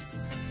folks.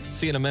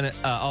 See you in a minute.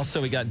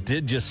 Also, we got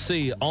Did You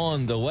See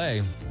on the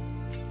way,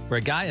 where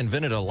a guy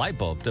invented a light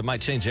bulb that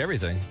might change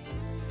everything.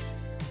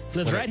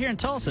 Lives right here in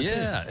Tulsa, too.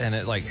 Yeah, and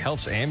it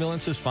helps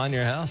ambulances find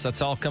your house.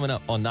 That's all coming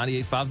up on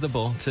 98.5 The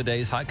Bull,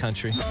 today's Hot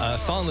Country.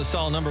 Song that's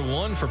all number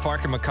one for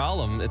Parker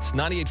McCollum. It's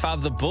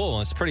 98.5 The Bull.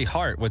 It's Pretty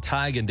Heart with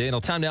Tige and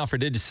Daniel. Time now for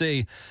Did You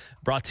See?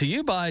 Brought to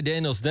you by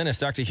Daniel's Dentist,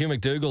 Dr. Hugh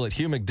McDougall at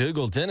Hugh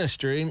McDougall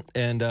Dentistry.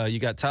 And you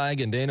got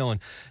Tige and Daniel, and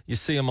you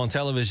see them on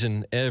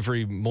television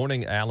every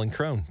morning. Alan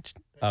Crone,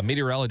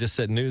 meteorologist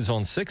at News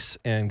on 6.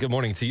 And good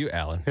morning to you,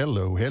 Alan.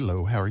 Hello.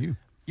 How are you?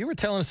 You were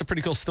telling us a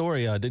pretty cool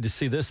story. Did you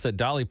see this? That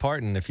Dolly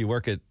Parton, if you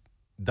work at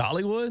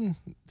Dollywood,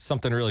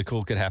 something really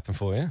cool could happen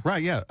for you.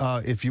 Right, yeah.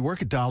 If you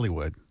work at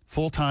Dollywood,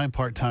 full-time,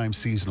 part-time,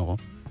 seasonal,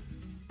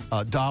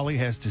 Dolly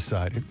has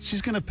decided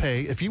she's going to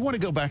pay, if you want to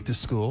go back to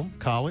school,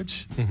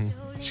 college,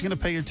 she's going to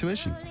pay your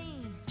tuition.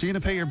 She's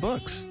going to pay your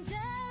books.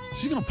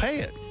 She's going to pay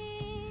it.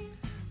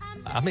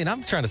 I mean,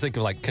 I'm trying to think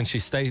of can she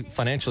stay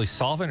financially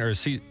solvent, or is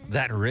she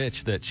that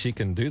rich that she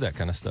can do that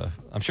kind of stuff?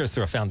 I'm sure it's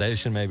through a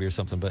foundation maybe or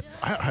something, but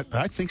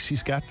I think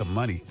she's got the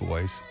money,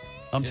 boys.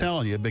 I'm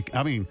telling you.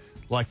 I mean,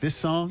 like this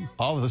song,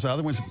 all of those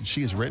other ones that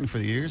she has written for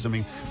the years. I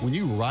mean, when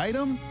you write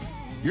them,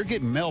 you're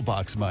getting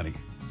mailbox money.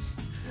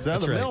 So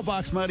That's the right.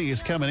 mailbox money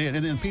is coming in,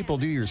 and then people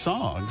do your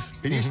songs,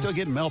 and you're still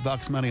getting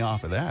mailbox money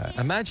off of that.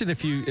 imagine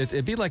if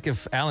it'd be like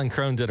if Alan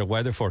Crone did a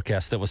weather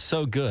forecast that was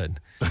so good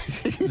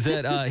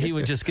that he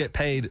would just get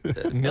paid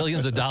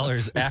millions of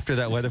dollars after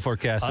that weather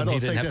forecast. I and don't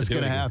he didn't think have that's to do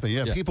going to it again.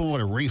 happen. Yeah, people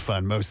want a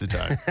refund most of the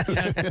time.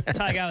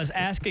 Tige, I was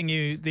asking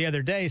you the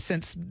other day,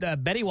 since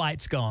Betty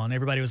White's gone,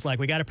 everybody was like,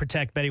 we got to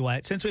protect Betty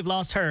White. Since we've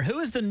lost her, who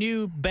is the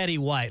new Betty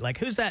White? Like,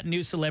 who's that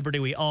new celebrity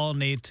we all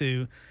need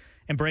to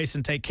embrace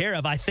and take care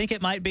of? I think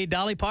it might be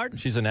Dolly Parton.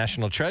 She's a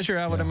national treasure,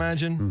 I would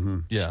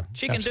imagine. Yeah.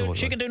 She can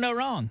do no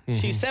wrong.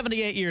 She's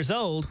 78 years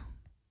old.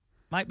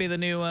 Might be the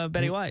new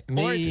Betty White.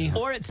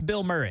 Or it's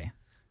Bill Murray.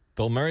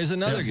 Bill Murray's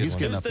another good he's one.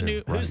 getting Who's up the there.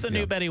 new Who's the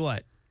new Betty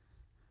White?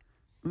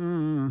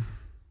 Who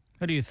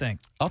do you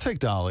think? I'll take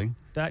Dolly.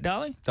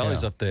 Dolly?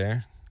 Dolly's up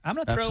there. I'm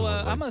gonna throw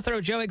Absolutely. I'm gonna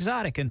throw Joe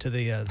Exotic into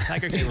the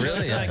Tiger King. Joe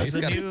Really? Yeah, Exotic is he's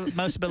the got new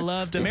most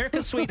beloved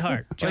America's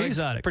sweetheart. Joe Well, he's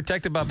Exotic.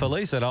 protected by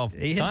police at all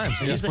He is. times.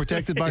 He's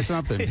protected by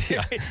something.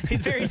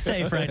 He's very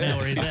safe right now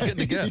where he's He's at.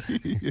 good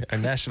to go. A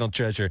national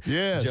treasure.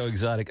 Yes. Joe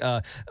Exotic.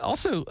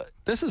 Also,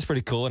 this is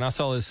pretty cool, and I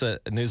saw this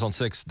at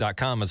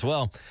newson6.com as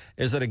well,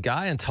 is that a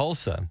guy in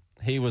Tulsa,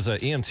 he was an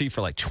EMT for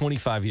like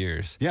 25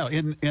 years. Yeah,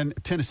 in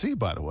Tennessee,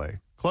 by the way.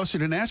 Closer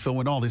to Nashville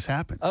when all this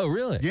happened. Oh,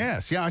 really?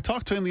 Yes. Yeah, I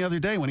talked to him the other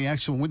day when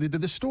they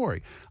did the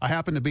story. I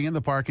happened to be in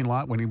the parking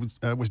lot when he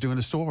was doing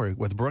the story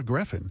with Brooke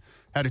Griffin.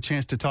 Had a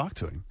chance to talk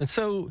to him. And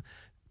so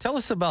tell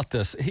us about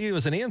this. He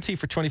was an EMT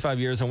for 25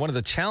 years, and one of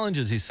the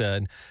challenges, he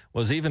said,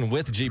 was even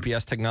with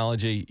GPS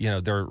technology,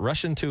 they're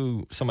rushing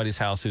to somebody's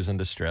house who's in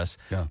distress,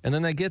 and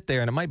then they get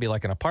there, and it might be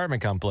like an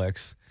apartment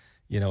complex,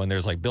 and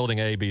there's like building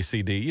A, B,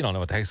 C, D. You don't know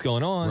what the heck's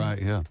going on.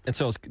 Right, yeah. And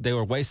so they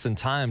were wasting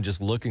time just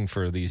looking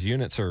for these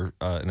units or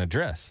an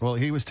address. Well,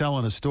 he was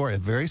telling a story, a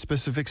very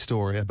specific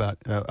story about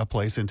a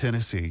place in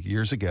Tennessee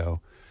years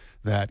ago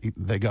that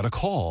they got a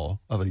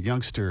call of a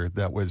youngster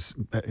that was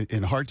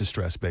in heart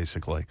distress,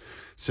 basically.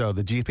 So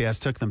the GPS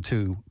took them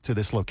to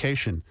this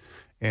location,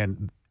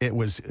 and it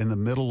was in the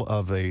middle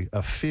of a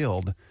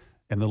field,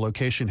 and the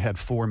location had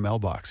 4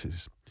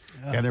 mailboxes.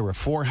 And there were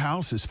 4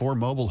 houses, 4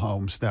 mobile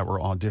homes that were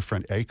on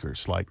different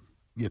acres, like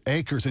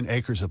acres and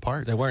acres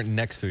apart. They weren't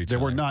next to each other.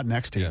 They were not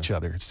next to each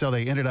other. So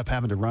they ended up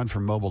having to run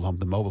from mobile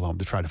home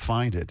to try to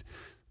find it.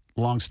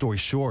 Long story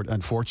short,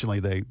 unfortunately,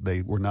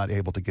 they were not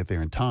able to get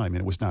there in time,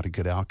 and it was not a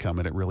good outcome,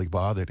 and it really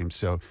bothered him.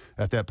 So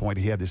at that point,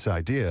 he had this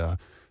idea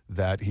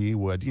that he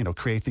would,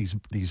 create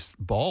these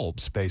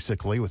bulbs,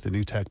 basically, with the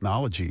new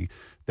technology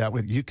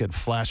that you could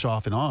flash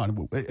off and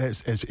on.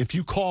 As if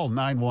you call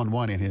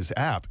 911 in his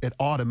app, it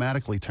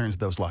automatically turns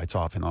those lights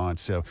off and on.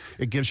 So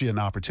it gives you an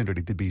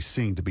opportunity to be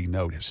seen, to be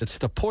noticed. It's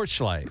the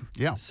porch light.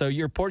 Yeah. So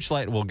your porch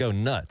light will go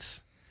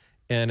nuts.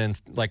 And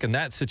in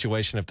that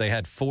situation, if they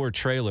had 4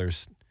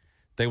 trailers,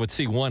 they would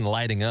see one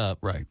lighting up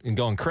and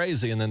going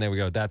crazy, and then they would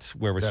go, that's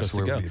where we're supposed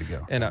to go. We need to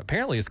go. And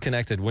apparently it's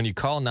connected. When you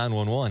call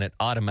 911, it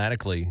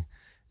automatically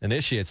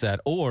initiates that,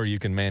 or you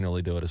can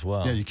manually do it as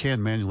well. Yeah, you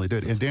can manually do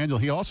it. And Daniel,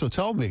 he also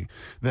told me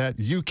that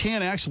you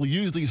can actually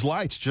use these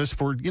lights just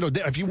for,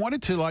 if you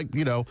wanted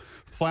to,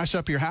 flash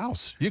up your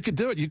house, you could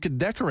do it. You could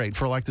decorate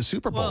for the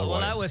Super Bowl.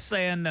 Well, I was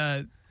saying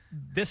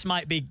this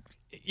might be,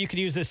 you could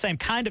use the same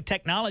kind of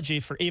technology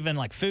for even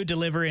food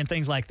delivery and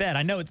things like that.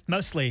 I know it's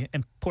mostly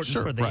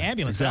important for the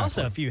ambulance. Exactly.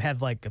 Also, if you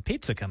have a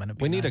pizza coming,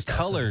 we need a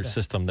color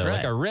system though.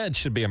 Right. A red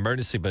should be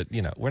emergency, but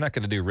we're not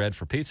going to do red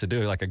for pizza.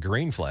 Do a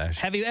green flash.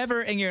 Have you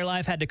ever in your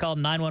life had to call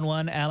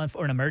 911, Alan,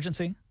 for an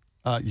emergency?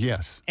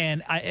 Yes.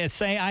 And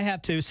I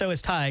have to. So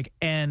is Tig.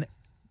 And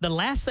the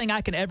last thing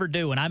I can ever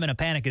do when I'm in a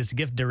panic is to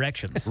give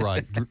directions.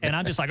 Right. And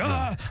I'm just like,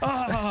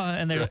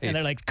 and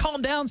they're like,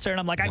 calm down, sir.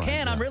 And I'm like, I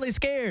can't. I'm really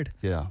scared.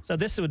 Yeah. So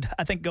this would,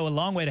 I think, go a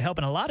long way to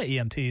helping a lot of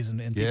EMTs and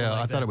people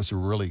I thought it was a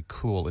really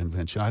cool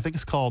invention. I think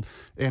it's called,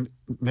 and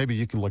maybe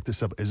you can look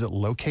this up. Is it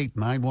Locate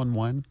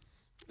 911?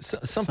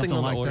 Something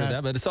on the order of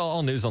that, but it's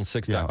all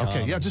newson6.com. Yeah.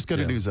 Okay. Yeah. Just go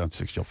to News on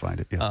 6. You'll find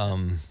it. Yeah.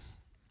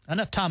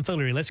 Enough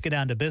tomfoolery. Let's get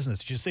down to business.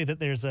 Did you see that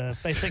there's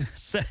facing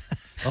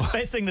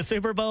the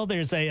Super Bowl,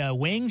 there's a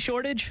wing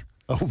shortage?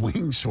 A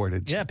wing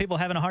shortage? Yeah, people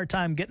having a hard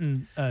time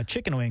getting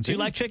chicken wings. Do you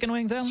like chicken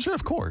wings, Alan? Sure,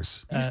 of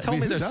course. He's told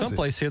me there's some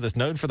place here that's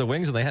known for the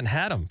wings, and they hadn't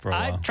had them for a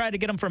while. I tried to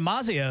get them from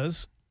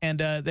Mazzio's, and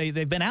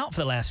they've been out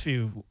for the last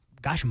few,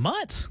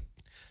 months.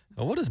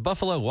 Well, what does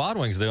Buffalo Wild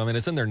Wings do? I mean,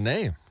 it's in their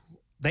name.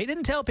 They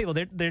didn't tell people.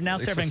 They're now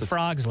serving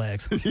frogs'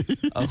 legs.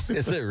 Oh,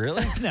 is it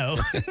really? No,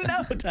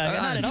 Tiger,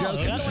 not at all.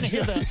 I don't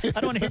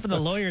want to hear from the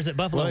lawyers at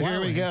Buffalo Wild Wings.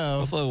 Here we go.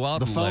 Buffalo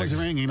Wild Wings. The phone's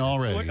ringing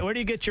already. Where do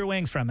you get your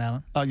wings from,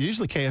 Alan?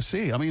 Usually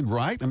KFC. I mean,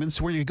 right? I mean, that's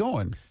where you're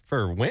going.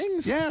 For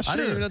wings? Yeah, sure. I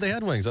didn't even know they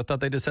had wings. I thought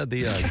they just had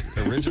the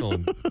original.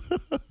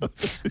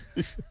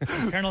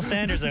 Colonel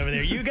Sanders over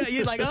there.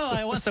 You like,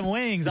 I want some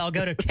wings. I'll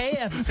go to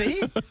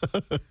KFC.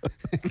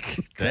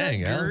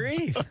 Dang, Good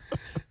grief.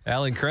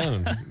 Alan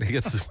Crone. He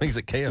gets his wings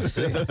at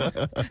KFC.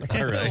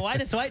 All right. The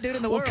whitest white dude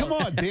in the world. Come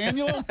on,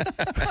 Daniel.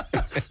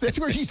 That's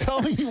where you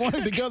told me you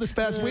wanted to go this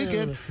past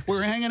weekend. We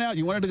were hanging out.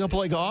 You wanted to go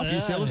play golf.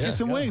 You said, let's get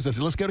some wings. I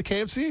said, let's go to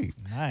KFC.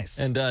 Nice.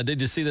 And did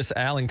you see this?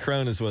 Alan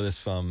Crone is with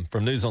us from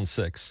News on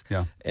 6.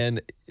 Yeah.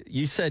 And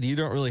you said you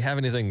don't really have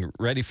anything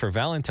ready for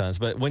Valentine's,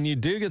 but when you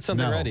do get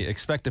something ready,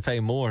 expect to pay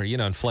more.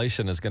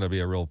 Inflation is going to be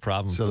a real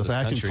problem. So for the this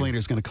vacuum country. cleaner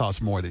is going to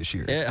cost more this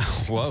year. Yeah.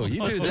 Whoa,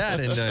 you do that,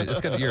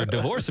 and your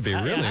divorce would be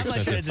really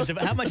expensive.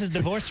 How much is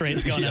divorce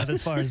rates going up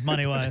as far as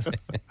money wise?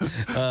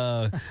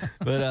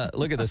 But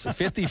look at this: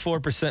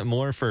 54%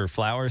 more for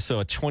flowers. So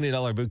a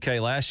 $20 bouquet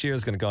last year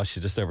is going to cost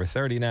you just over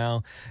 $30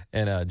 now,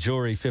 and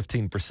jewelry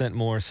 15%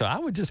 more. So I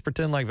would just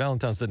pretend like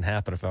Valentine's didn't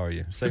happen if I were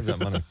you. Save that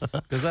money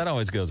because that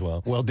always goes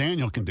well. Well,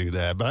 Daniel can do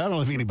that, but I don't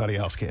know if anybody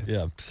else can.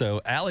 Yeah.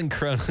 So Alan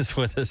Crone is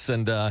with us,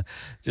 and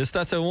just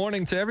that's a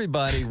warning to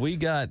everybody. We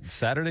got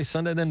Saturday,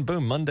 Sunday, then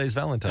boom, Monday's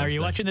Valentine's. Are you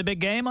Day. watching the big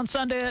game on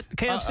Sunday at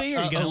KFC? Or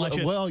are you going to watch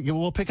it? Well,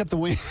 we'll pick up the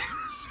wing.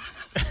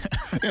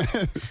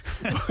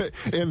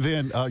 And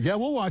then,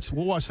 we'll watch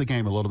the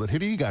game a little bit. Who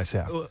do you guys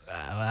have?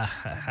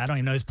 I don't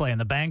even know who's playing.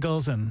 The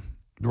Bengals and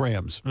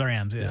Rams. The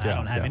Rams, yeah. I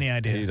don't have any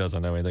idea. He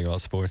doesn't know anything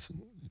about sports.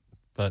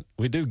 But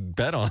we do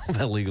bet on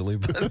that legally.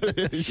 But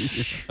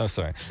oh,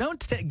 sorry.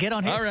 Don't get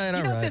on here. All right,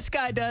 what this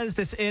guy does,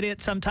 this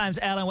idiot, sometimes,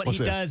 Alan, what he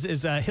does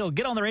is he'll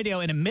get on the radio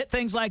and admit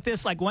things like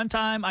this. Like one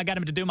time, I got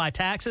him to do my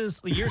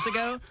taxes years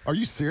ago. Are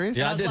you serious?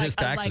 Yeah, I did his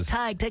taxes. I was like,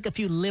 Ty, take a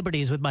few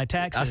liberties with my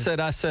taxes.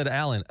 I said,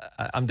 Alan,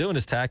 I'm doing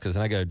his taxes.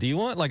 And I go, do you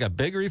want like a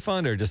big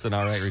refund or just an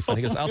all right refund?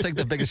 He goes, I'll take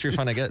the biggest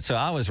refund I get. So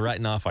I was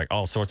writing off like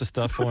all sorts of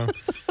stuff for him.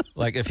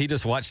 Like if he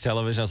just watched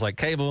television, I was like,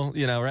 cable,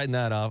 writing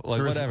that off.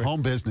 Like whatever.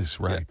 Home business,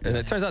 right. Yeah. And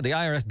it turns out the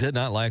IRS did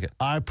not like it.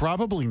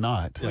 Probably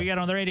not. We got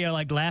on the radio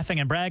like laughing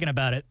and bragging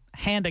about it.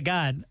 Hand to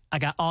God, I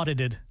got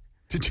audited.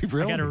 Did you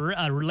really? I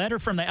got a letter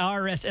from the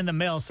IRS in the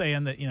mail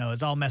saying that,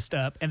 it's all messed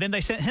up. And then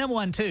they sent him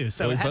one too.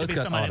 So it had to be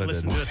somebody that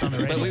listened to us on the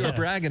radio. But we were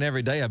bragging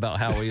every day about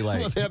how we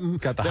got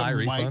the high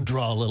refund. That might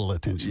draw a little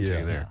attention to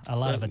you there. A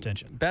lot of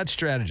attention. Bad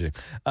strategy.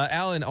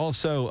 Alan,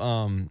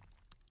 also,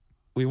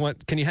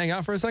 can you hang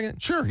out for a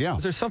second? Sure, yeah.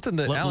 Is there something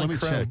that Alan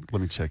Crone...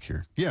 Let me check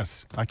here.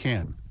 Yes, I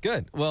can.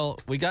 Good. Well,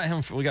 we got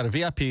a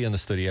VIP in the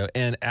studio,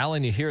 and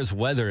Alan, you hear his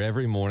weather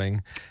every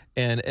morning.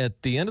 And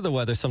at the end of the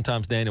weather,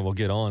 sometimes Daniel will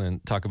get on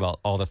and talk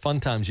about all the fun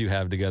times you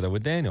have together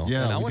with Daniel.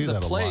 Yeah, and I wanted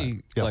to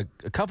play like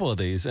a couple of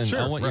these, and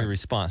I want your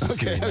response to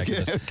see what you make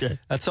of this. Okay.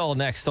 That's all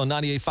next on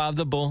 98.5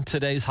 The Bull.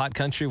 Today's Hot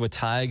Country with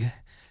Tig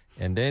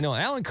and Daniel.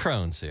 Alan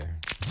Crone's here.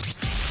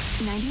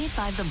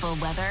 98.5 The Bull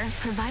weather,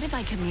 provided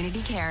by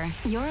Community Care,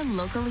 your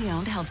locally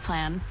owned health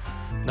plan.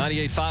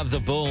 98.5 The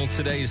Bull,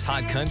 today's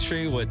Hot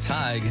Country with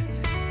Tig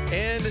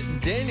and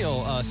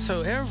Daniel.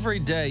 So every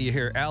day you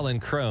hear Alan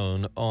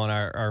Crone on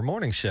our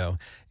morning show,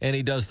 and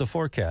he does the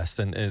forecast.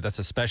 And that's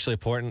especially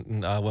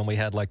important when we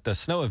had like the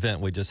snow event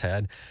we just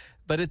had.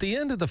 But at the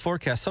end of the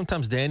forecast,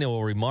 sometimes Daniel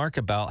will remark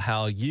about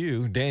how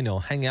you, Daniel,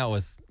 hang out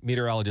with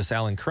meteorologist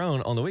Alan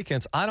Crone on the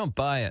weekends. I don't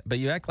buy it, but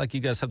you act like you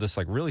guys have this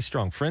like really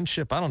strong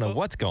friendship. I don't know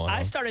what's going on.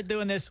 I started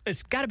doing this,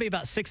 it's got to be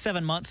about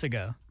 6-7 months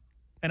ago.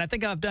 And I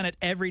think I've done it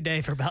every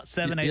day for about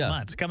 7-8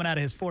 months, coming out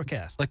of his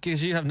forecast. Like,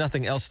 because you have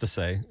nothing else to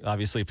say.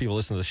 Obviously, people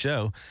listen to the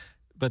show.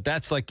 But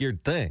that's like your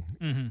thing,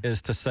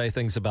 is to say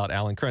things about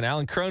Alan Crone.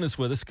 Alan Crone is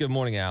with us. Good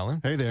morning,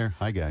 Alan. Hey there.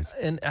 Hi, guys.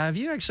 And have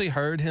you actually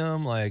heard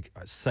him, like,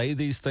 say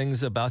these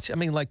things about you? I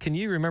mean, like, can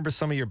you remember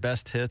some of your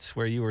best hits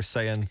where you were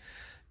saying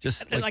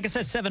just... Like I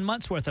said, 7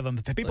 months worth of them.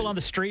 People on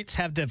the streets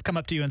have to have come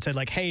up to you and said,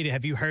 like, hey,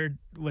 have you heard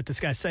what this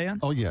guy's saying?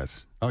 Oh,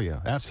 yes. Oh, yeah.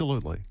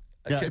 Absolutely.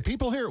 Yeah,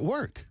 people here at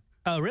work.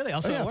 Oh, really?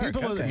 Also at work?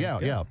 People,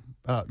 Okay.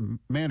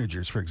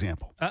 Managers, for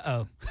example.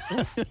 Uh-oh.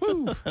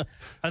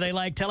 Are they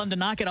like, tell him to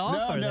knock it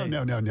off?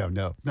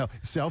 No.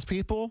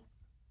 Salespeople,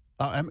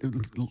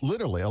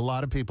 literally, a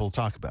lot of people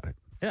talk about it.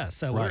 Yeah,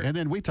 so right. And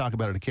then we talk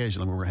about it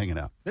occasionally when we're hanging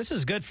out. This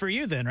is good for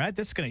you then, right?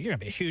 You're going to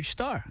be a huge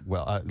star.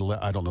 Well,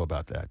 I don't know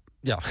about that.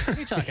 Yeah. What are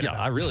you talking about?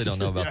 I really don't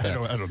know about that.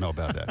 I don't know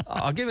about that.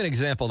 I'll give you an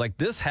example. Like,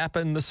 this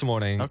happened this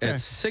morning at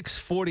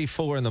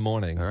 6:44 in the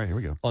morning. All right, here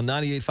we go. On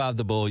 98.5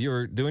 The Bull. You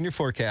were doing your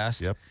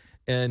forecast. Yep.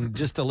 And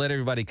just to let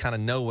everybody kind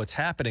of know what's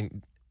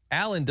happening,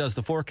 Alan does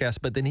the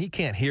forecast, but then he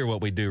can't hear what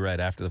we do right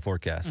after the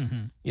forecast.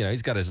 You know,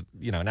 he's got his,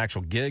 an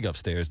actual gig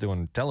upstairs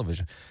doing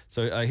television.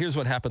 So here's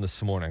what happened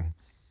this morning.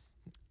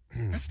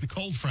 That's the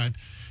cold front.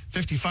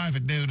 55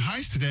 at noon.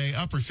 Highs today,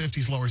 upper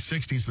 50s, lower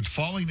 60s, but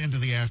falling into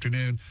the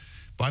afternoon.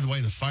 By the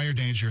way, the fire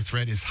danger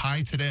threat is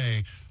high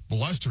today.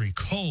 Blustery,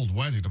 cold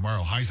weather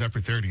tomorrow. Highs upper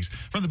 30s.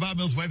 From the Bob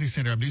Mills Weather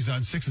Center, I'm News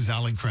on 6's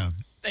Alan Crone.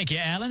 Thank you,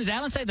 Alan. Did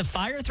Alan say the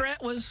fire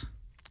threat was...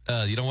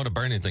 You don't want to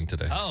burn anything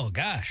today. Oh,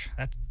 gosh.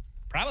 That's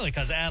probably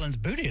because Alan's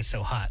booty is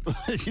so hot.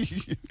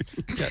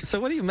 Yeah, so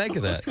what do you make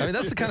of that? I mean,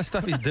 that's the kind of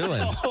stuff he's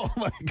doing. Oh,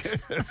 my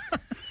goodness.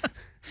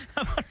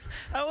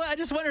 I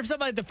just wonder if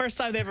somebody, the first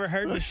time they ever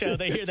heard the show,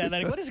 they hear that.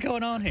 Like, what is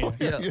going on here?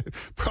 Yeah.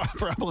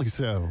 Probably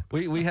so.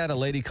 We had a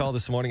lady call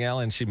this morning,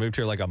 Alan. She moved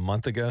here like a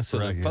month ago. So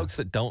the folks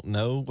that don't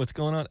know what's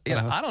going on,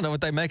 I don't know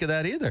what they make of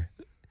that either.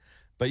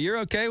 But you're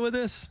okay with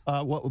this?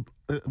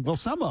 Well,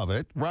 some of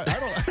it, right?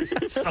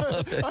 Some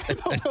of it. I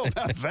don't know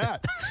about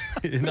that.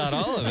 Not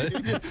all of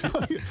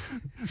it.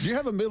 Do you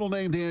have a middle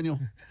name, Daniel?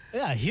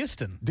 Yeah,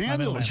 Houston.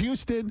 Daniel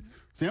Houston.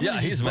 See,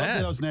 he's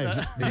mad. Those names.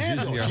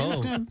 Daniel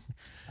Houston.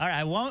 All right,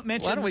 I won't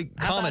mention. Why don't we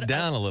calm it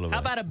down a little bit?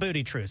 How about a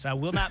booty truce? I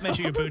will not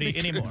mention your booty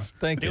anymore.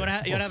 Thank you.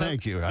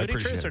 Thank you. I Booty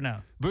appreciate truce it. or no?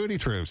 Booty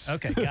truce.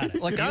 Okay, got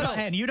it.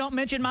 And you don't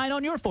mention mine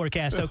on your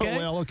forecast, okay?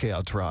 Well, okay,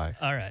 I'll try.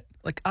 All right.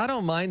 Like, I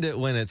don't mind it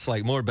when it's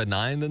like more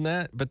benign than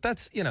that, but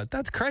that's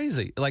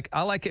crazy. Like,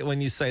 I like it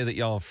when you say that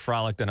y'all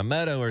frolicked in a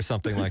meadow or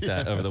something like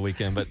that over the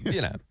weekend, but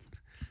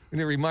when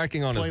you're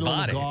remarking on Play his a little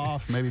body.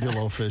 golf, maybe do a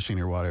little fishing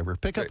or whatever.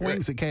 Pick up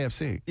wings at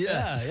KFC.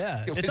 Yes.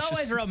 Yeah. It's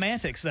always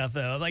romantic stuff,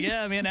 though. Like,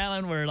 me and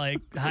Alan were like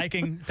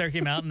hiking Turkey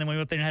Mountain, then we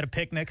went there and had a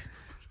picnic.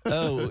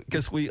 Oh,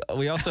 because we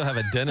also have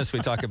a dentist we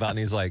talk about, and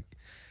he's like,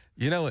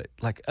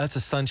 like, that's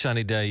a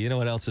sunshiny day. You know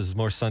what else is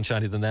more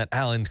sunshiny than that?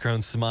 Alan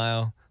Crone's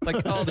smile.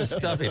 Like, all this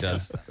stuff he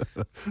does.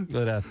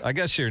 But I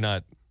guess you're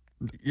not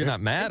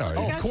mad, are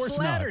you? Oh, of course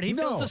flattered. not. He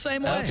feels the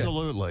same way.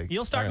 Absolutely.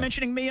 You'll start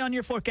mentioning me on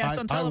your forecast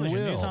on television,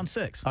 I will. News on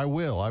 6. I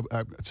will.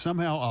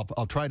 Somehow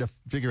I'll try to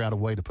figure out a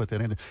way to put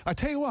that in there. I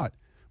tell you what,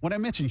 when I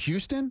mention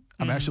Houston,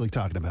 I'm actually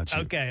talking about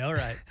you. Okay, all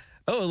right.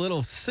 Oh, a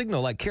little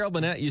signal. Like Carol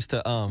Burnett used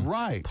to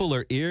pull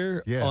her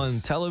ear on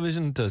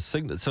television to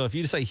signal. So if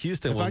you say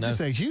Houston, if I just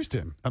say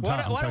Houston,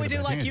 why don't we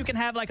do like you can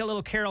have like a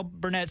little Carol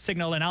Burnett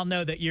signal, and I'll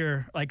know that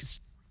you're like.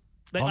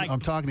 I'm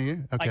talking to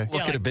you. Okay.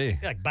 What could it be?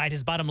 Like bite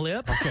his bottom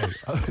lip. Okay.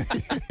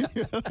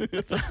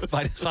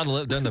 Bite his bottom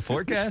lip during the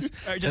forecast?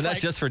 And that's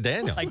just for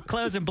Daniel. Like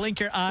close and blink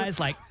your eyes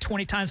like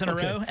 20 times in a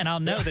row, and I'll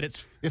know that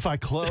it's... If I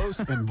close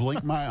and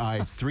blink my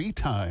eye 3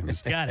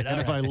 times, Got it. and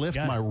if I lift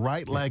my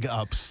right leg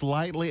up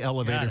slightly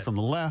elevated from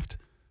the left,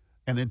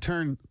 and then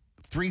turn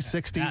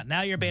 360...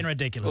 Now you're being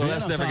ridiculous. Well,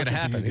 that's never going to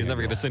happen. He's never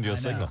going to send you a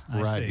signal.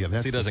 Right, yeah,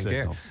 that's he doesn't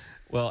care. signal.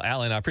 Well,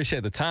 Alan, I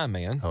appreciate the time,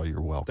 man. Oh,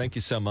 you're welcome. Thank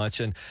you so much.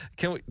 And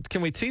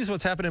can we tease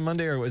what's happening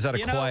Monday, or is that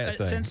a quiet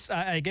thing? Since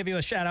I give you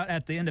a shout out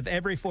at the end of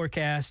every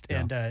forecast,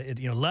 and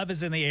love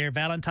is in the air.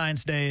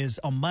 Valentine's Day is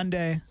on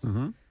Monday.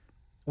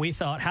 We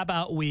thought, how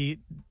about we're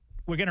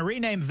going to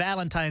rename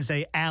Valentine's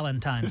Day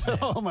Alentine's Day.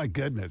 Oh my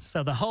goodness!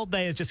 So the whole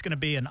day is just going to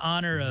be in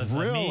honor of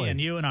me and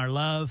you and our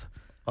love.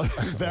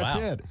 That's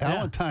it.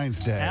 Valentine's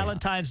Day.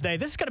 Valentine's Day.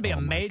 This is going to be a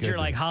major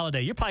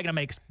holiday. You're probably going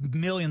to make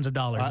millions of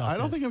dollars. I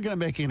don't think I'm going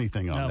to make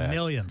anything on that.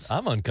 Millions.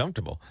 I'm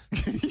uncomfortable.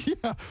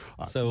 Yeah.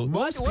 So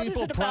most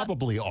people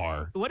probably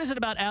are. What is it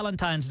about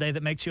Valentine's Day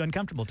that makes you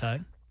uncomfortable,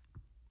 Ty?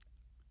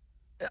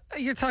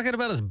 You're talking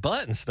about his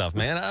butt and stuff,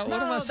 man.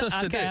 What am I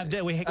supposed to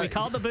do? We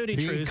called the booty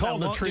truce. I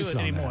won't do it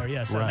anymore.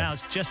 Yeah, so now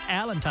it's just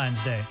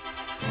Valentine's Day.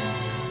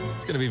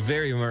 It's going to be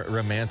very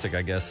romantic,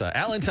 I guess.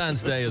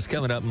 Valentine's Day is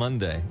coming up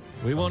Monday.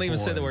 We won't even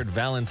say boy. the word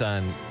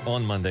Valentine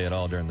on Monday at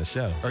all during the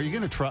show. Are you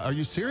going to try? Are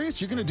you serious?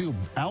 You're going to do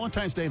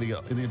Valentine's Day the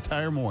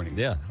entire morning?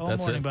 Yeah, All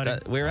that's morning, it. buddy.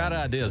 We're out of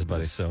ideas,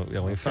 buddy. So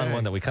we found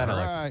one that we kind of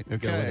All like. right.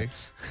 Go with Okay.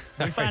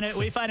 it.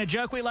 We find a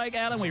joke we like,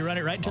 Alan. We run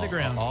it right into the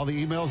ground. All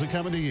the emails are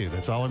coming to you.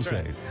 That's all I'm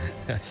saying.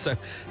 So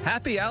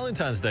happy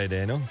Valentine's Day,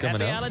 Daniel.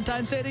 Coming Happy up.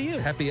 Valentine's Day to you.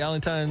 Happy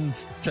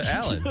Valentine's to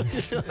Alan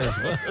as well.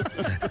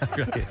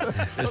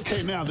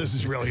 Okay, now this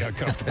is really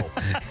uncomfortable.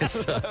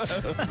 It's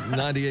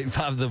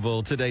 98.5 The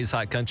Bull. Today's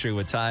Hot Country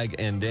with Tig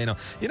and Daniel.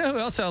 You know who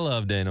else I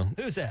love, Daniel?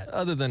 Who's that?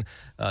 Other than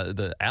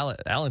the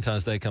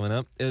Valentine's Day coming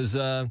up is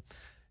I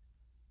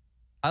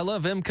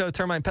love Imco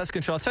Termite Pest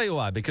Control. I'll tell you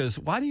why. Because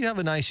why do you have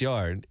a nice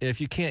yard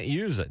if you can't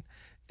use it?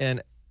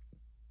 And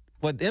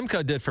what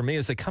Imco did for me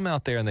is they come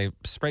out there and they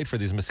sprayed for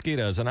these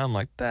mosquitoes, and I'm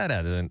like,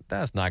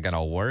 that's not going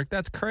to work.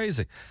 That's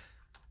crazy.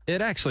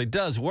 It actually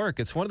does work.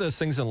 It's one of those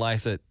things in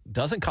life that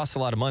doesn't cost a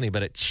lot of money,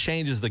 but it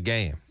changes the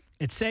game.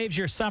 It saves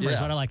your summer, is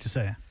Yeah. what I like to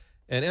say.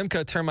 And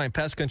Imco Termite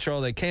Pest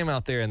Control, they came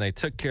out there and they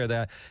took care of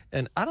that.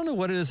 And I don't know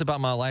what it is about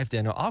my life,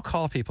 Daniel. I'll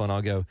call people and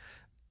I'll go,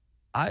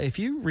 if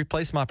you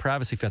replace my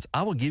privacy fence,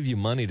 I will give you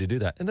money to do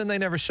that. And then they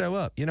never show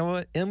up. You know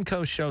what?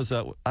 Imco shows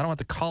up. I don't have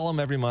to call them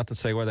every month and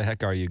say, where the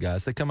heck are you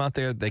guys? They come out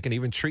there. They can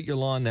even treat your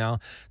lawn now.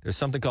 There's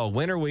something called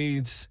winter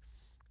weeds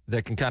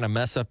that can kind of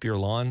mess up your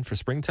lawn for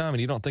springtime.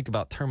 And you don't think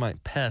about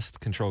termite pest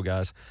control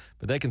guys,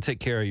 but they can take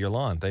care of your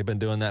lawn. They've been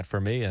doing that for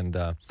me. And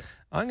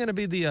I'm going to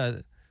be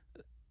the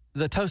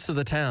toast of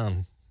the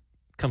town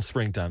come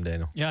springtime,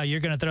 Daniel. Yeah, you're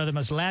going to throw the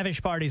most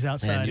lavish parties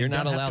outside. And you're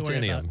not don't have allowed to worry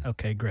any of about- them.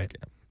 Okay, great.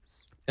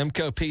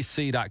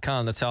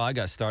 MCOPC.com. That's how I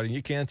got started.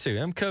 You can too.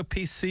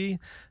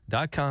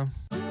 MCOPC.com.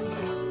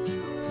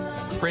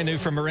 Brand new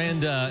from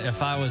Miranda.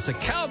 If I was a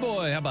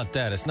cowboy, how about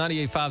that? It's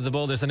 98.5 The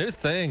Bull. There's a new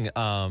thing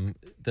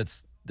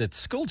that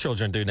school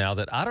children do now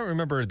that I don't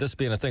remember this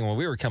being a thing when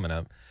we were coming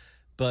up.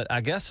 But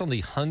I guess on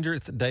the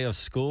 100th day of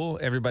school,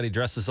 everybody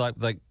dresses like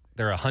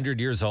they're 100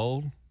 years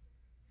old.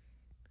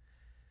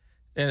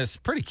 And it's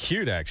pretty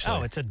cute, actually.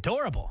 Oh, it's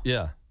adorable.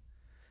 Yeah.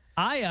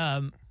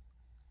 I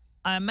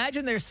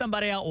imagine there's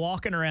somebody out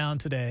walking around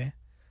today,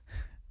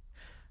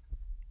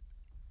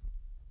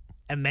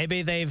 and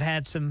maybe they've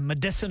had some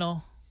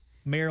medicinal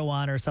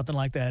marijuana or something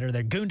like that, or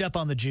they're gooned up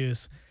on the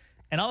juice,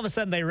 and all of a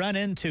sudden they run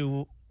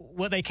into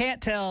what they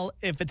can't tell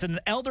if it's an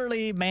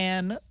elderly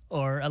man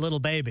or a little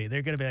baby.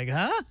 They're going to be like,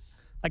 huh?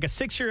 Like a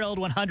 6-year-old,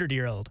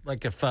 100-year-old.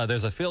 Like if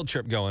there's a field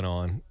trip going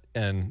on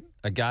and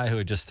a guy who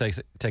had just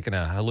taken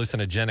a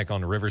hallucinogenic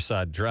on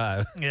Riverside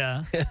Drive.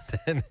 Yeah. And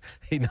then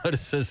he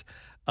notices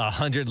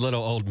 100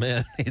 little old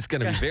men. He's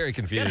going to be very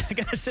confused.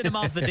 Going to send him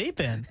off the deep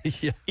end.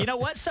 Yeah. You know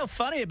what's so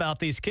funny about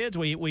these kids?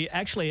 We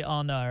actually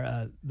on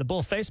our the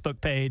Bull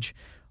Facebook page,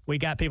 we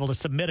got people to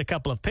submit a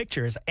couple of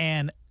pictures.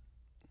 And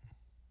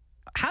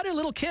how do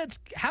little kids?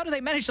 How do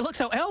they manage to look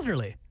so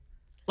elderly?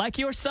 Like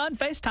your son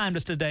FaceTimed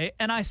us today,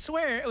 and I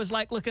swear it was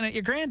like looking at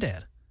your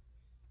granddad.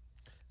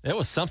 It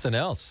was something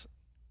else.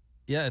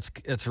 Yeah,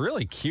 it's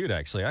really cute,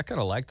 actually. I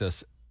kind of like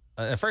this.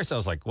 At first, I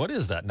was like, what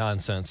is that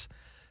nonsense?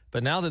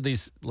 But now that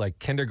these like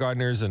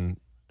kindergartners and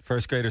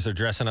first graders are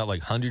dressing up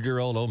like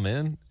 100-year-old old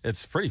men,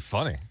 it's pretty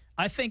funny.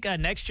 I think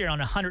next year on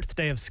the 100th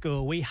day of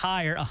school, we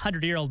hire a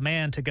 100-year-old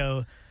man to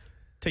go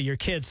to your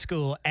kid's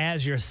school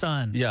as your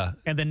son. Yeah.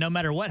 And then no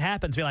matter what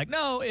happens, be like,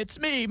 no, it's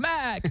me,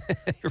 Mac.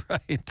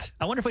 Right.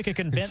 I wonder if we could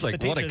convince It's like,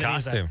 the what teacher a that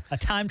he's costume. a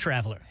time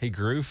traveler. He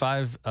grew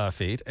 5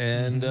 feet,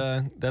 and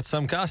that's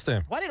some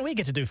costume. Why didn't we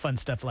get to do fun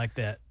stuff like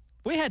that?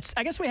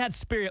 I guess we had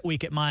Spirit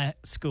Week at my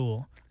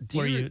school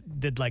where you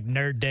did like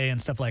Nerd Day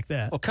and stuff like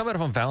that. Well, coming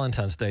up on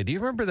Valentine's Day, do you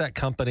remember that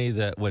company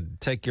that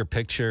would take your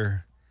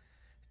picture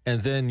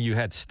and then you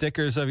had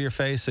stickers of your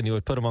face and you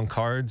would put them on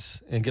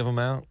cards and give them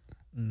out?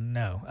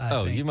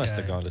 No. You must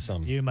have gone to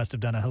some You must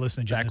have done a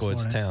hallucinogen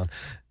backwoods this morning. town.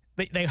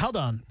 They hold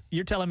on.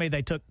 You're telling me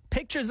they took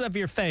pictures of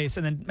your face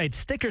and then made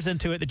stickers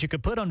into it that you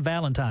could put on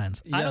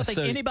Valentine's. I Yeah, don't think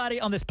so- anybody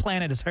on this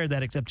planet has heard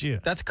that except you.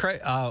 That's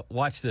crazy.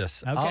 Watch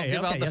this. Okay, I'll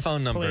give out the yes,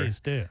 phone number. please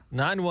do.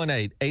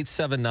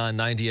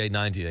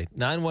 918-879-9898.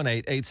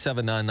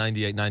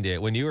 918-879-9898.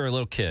 When you were a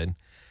little kid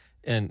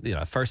and,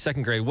 first,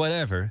 second grade,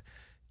 whatever,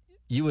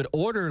 you would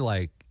order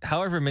like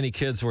however many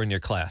kids were in your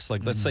class.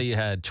 Like, let's say you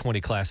had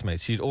 20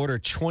 classmates. You'd order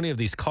 20 of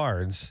these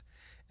cards,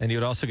 and you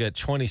would also get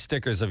 20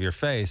 stickers of your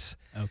face.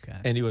 Okay.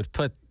 And you would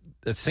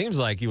it seems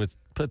like you would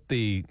put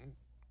the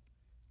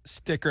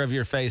sticker of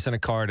your face in a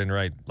card and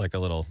write like a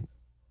little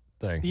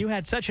thing. You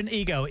had such an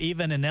ego,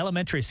 even in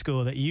elementary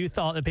school, that you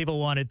thought that people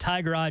wanted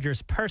Tiger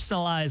Rogers'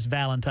 personalized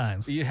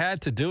Valentines. You had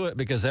to do it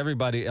because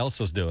everybody else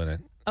was doing it.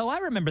 Oh, I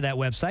remember that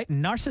website,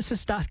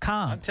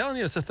 narcissist.com. I'm telling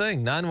you, it's a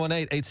thing.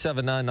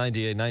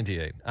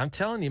 918-879-9898. I'm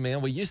telling you,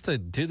 man, we used to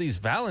do these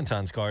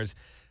Valentine's cards,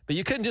 but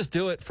you couldn't just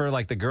do it for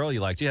like the girl you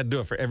liked. You had to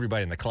do it for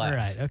everybody in the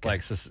class. Right, okay.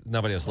 Like so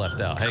nobody was left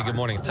out. Hey, good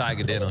morning,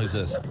 Tiger Daniel. Who's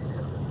this?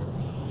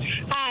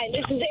 Hi,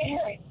 this is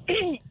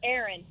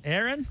Aaron.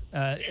 Aaron.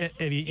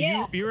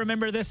 Aaron, you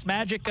remember this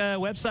magic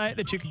website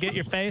that you could get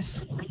your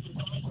face,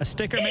 a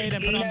sticker made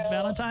and put on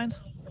Valentine's?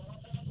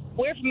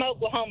 We're from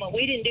Oklahoma.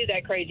 We didn't do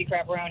that crazy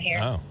crap around here.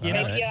 Oh, You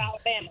know, Maybe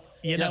Alabama.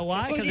 You know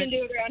why? We Because didn't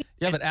do it around.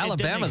 Yeah, but didn't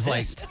Alabama's like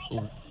exist.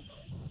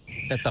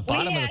 at the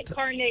bottom We of had the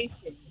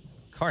carnation.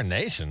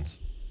 carnations.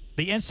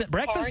 the instant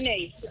breakfast.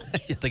 Carnation. You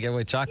have to give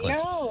away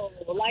chocolates. No,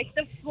 like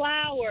the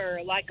flower,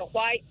 like a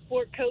white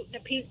sport coat and a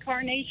pink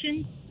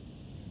carnation.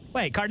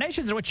 Wait,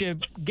 carnations are what you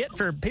get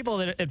for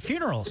people at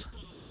funerals.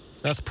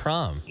 That's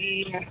prom.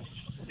 Yeah.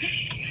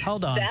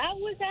 Hold on. That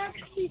was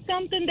actually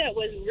something that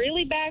was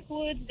really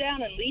backwoods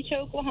down in Leach,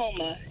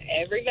 Oklahoma.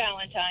 Every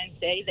Valentine's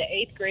Day, the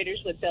 8th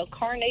graders would sell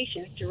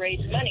carnations to raise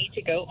money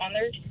to go on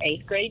their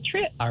 8th grade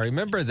trip. I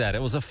remember that.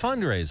 It was a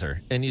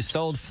fundraiser, and you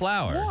sold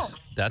flowers.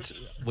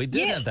 We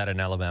did have that in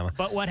Alabama.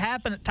 But what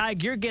happened,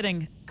 Tig, you're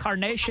getting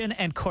carnation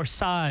and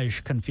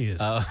corsage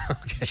confused. Oh,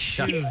 okay.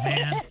 Shoot,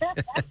 man.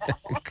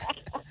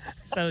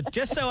 So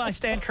just so I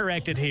stand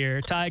corrected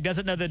here, Tig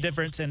doesn't know the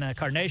difference in a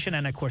carnation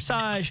and a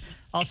corsage.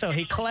 Also,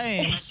 he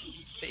claims,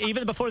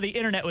 even before the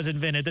internet was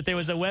invented, that there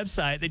was a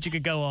website that you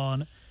could go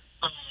on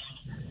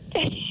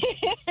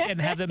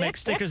and have them make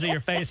stickers of your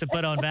face and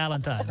put on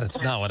Valentine's.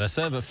 That's not what I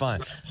said, but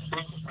fine.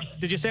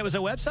 Did you say it was a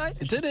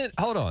website? Did it?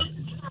 Hold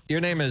on. Your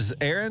name is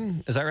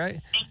Aaron, is that right?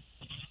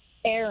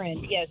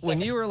 Aaron, yes.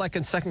 When you were like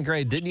in second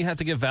grade, didn't you have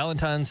to give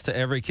Valentine's to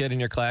every kid in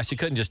your class? You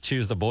couldn't just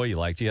choose the boy you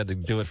liked. You had to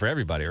do it for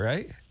everybody,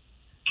 right?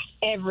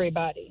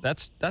 Everybody.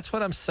 That's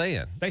what I'm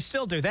saying. They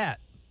still do that,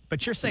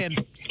 but you're saying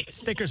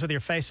stickers with your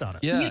face on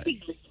it. Yeah.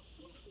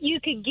 You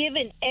could give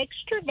an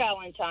extra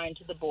Valentine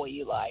to the boy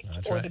you like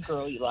or right. the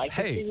girl you like.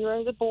 Hey. If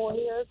you're the boy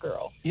or a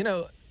girl. You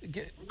know,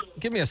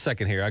 give me a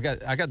second here. I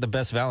got the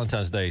best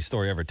Valentine's Day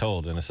story ever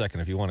told in a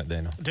second if you want it,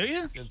 Daniel. Do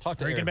you? Talk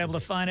to Are you going to be able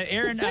to find it?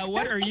 Aaron,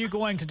 what are you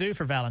going to do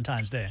for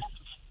Valentine's Day?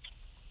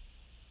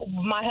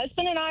 My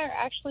husband and I are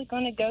actually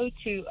going to go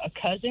to a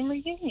cousin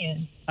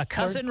reunion. A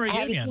cousin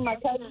reunion?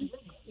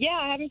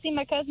 I haven't seen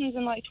my cousins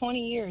in like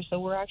 20 years, so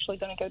we're actually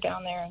going to go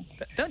down there and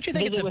Don't you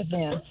think visit with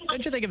them.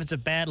 Don't you think if it's a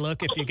bad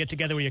look if you get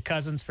together with your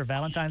cousins for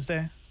Valentine's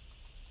Day?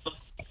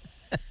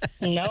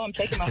 No, I'm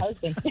taking my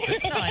husband. No,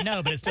 I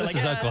know, but it's still This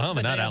like is Oklahoma,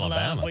 it's the not day of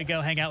Alabama. love. We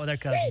go hang out with our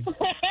cousins.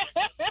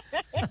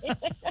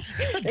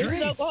 This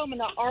is Oklahoma,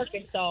 not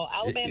Arkansas.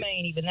 Alabama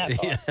ain't even that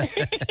far.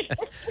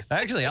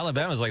 Actually,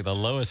 Alabama's like the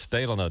lowest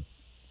state on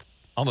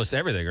almost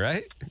everything,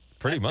 right?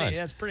 Pretty much.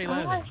 Yeah, it's pretty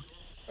low.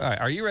 All right,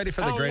 are you ready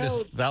for the greatest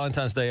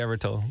Valentine's Day ever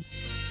told?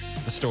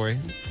 The story.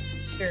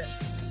 Sure.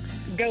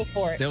 Go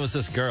for it. There was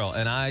this girl,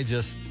 and I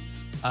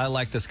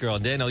like this girl.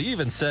 And Daniel, you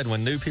even said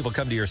when new people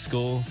come to your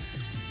school,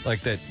 like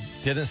that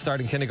didn't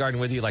start in kindergarten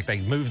with you, like they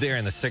moved there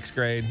in the 6th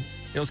grade.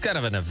 It was kind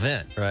of an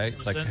event, right?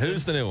 Like,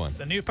 who's the new one?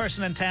 The new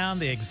person in town,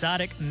 the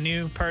exotic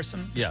new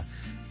person. Yeah.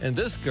 And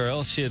this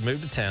girl, she had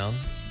moved to town,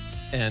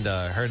 and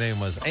her name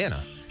was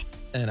Anna.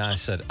 And I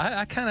said,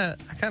 I kind of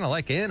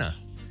like Anna.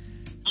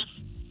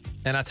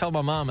 And I told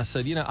my mom, I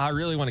said, I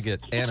really want to get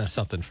Anna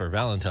something for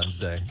Valentine's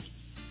Day.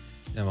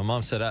 And my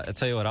mom said, I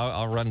tell you what,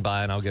 I'll run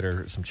by and I'll get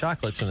her some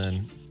chocolates,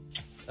 and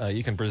then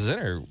you can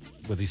present her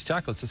with these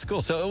chocolates at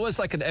school. So it was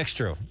like an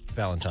extra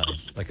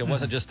Valentine's. Like it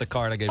wasn't just the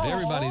card I gave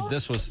everybody.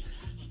 This was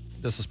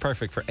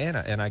perfect for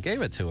Anna, and I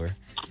gave it to her.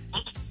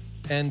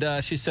 And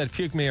she said,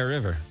 "Puke me a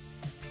river."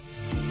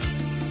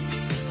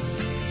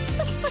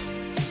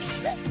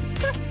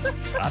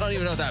 I don't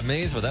even know what that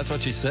means, but that's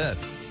what she said.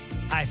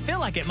 I feel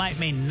like it might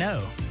mean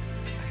no.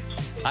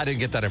 I didn't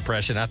get that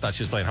impression. I thought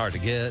she was playing hard to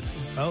get.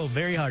 Oh,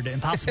 very hard to,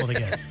 impossible to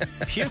get.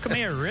 Puke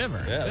me a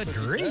river. Yeah, Good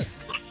grief.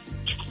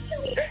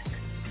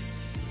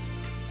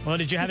 Well,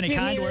 did you have any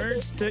kind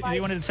words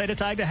you wanted to say to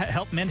Tig to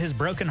help mend his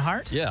broken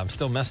heart? Yeah, I'm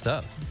still messed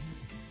up.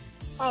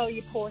 Oh,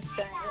 you poor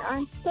thing.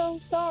 I'm so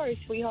sorry,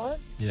 sweetheart.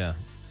 Yeah.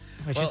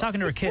 Wait, she's talking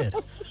to her kid.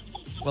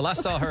 Well, I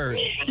saw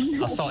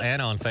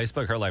Anna on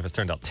Facebook. Her life has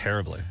turned out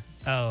terribly.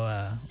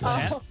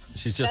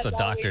 She's just a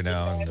doctor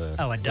now and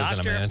a lives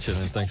doctor? in a mansion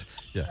and things.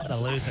 Yeah.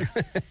 The loser.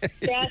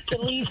 She has to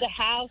leave the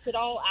house at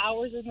all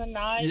hours of the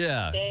night.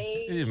 Yeah.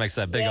 He makes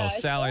that big old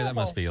salary. That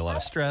must be a lot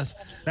of stress.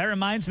 That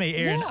reminds me,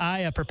 Aaron,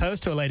 I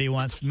proposed to a lady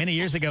once many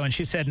years ago, and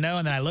she said no,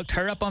 and then I looked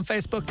her up on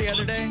Facebook the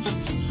other day.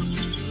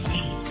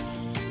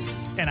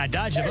 And I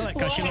dodged a bullet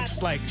because she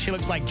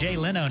looks like Jay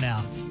Leno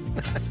now.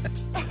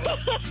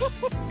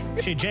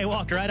 She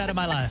jaywalked right out of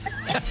my life.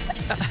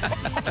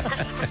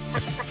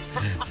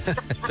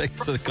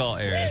 Thanks for the call,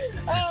 Aaron.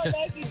 Oh,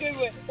 that's a good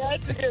one.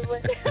 That's a good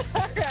one.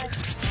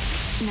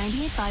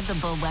 98.5 The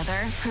Bull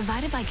Weather,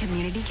 provided by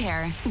Community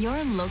Care,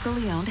 your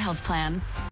locally owned health plan.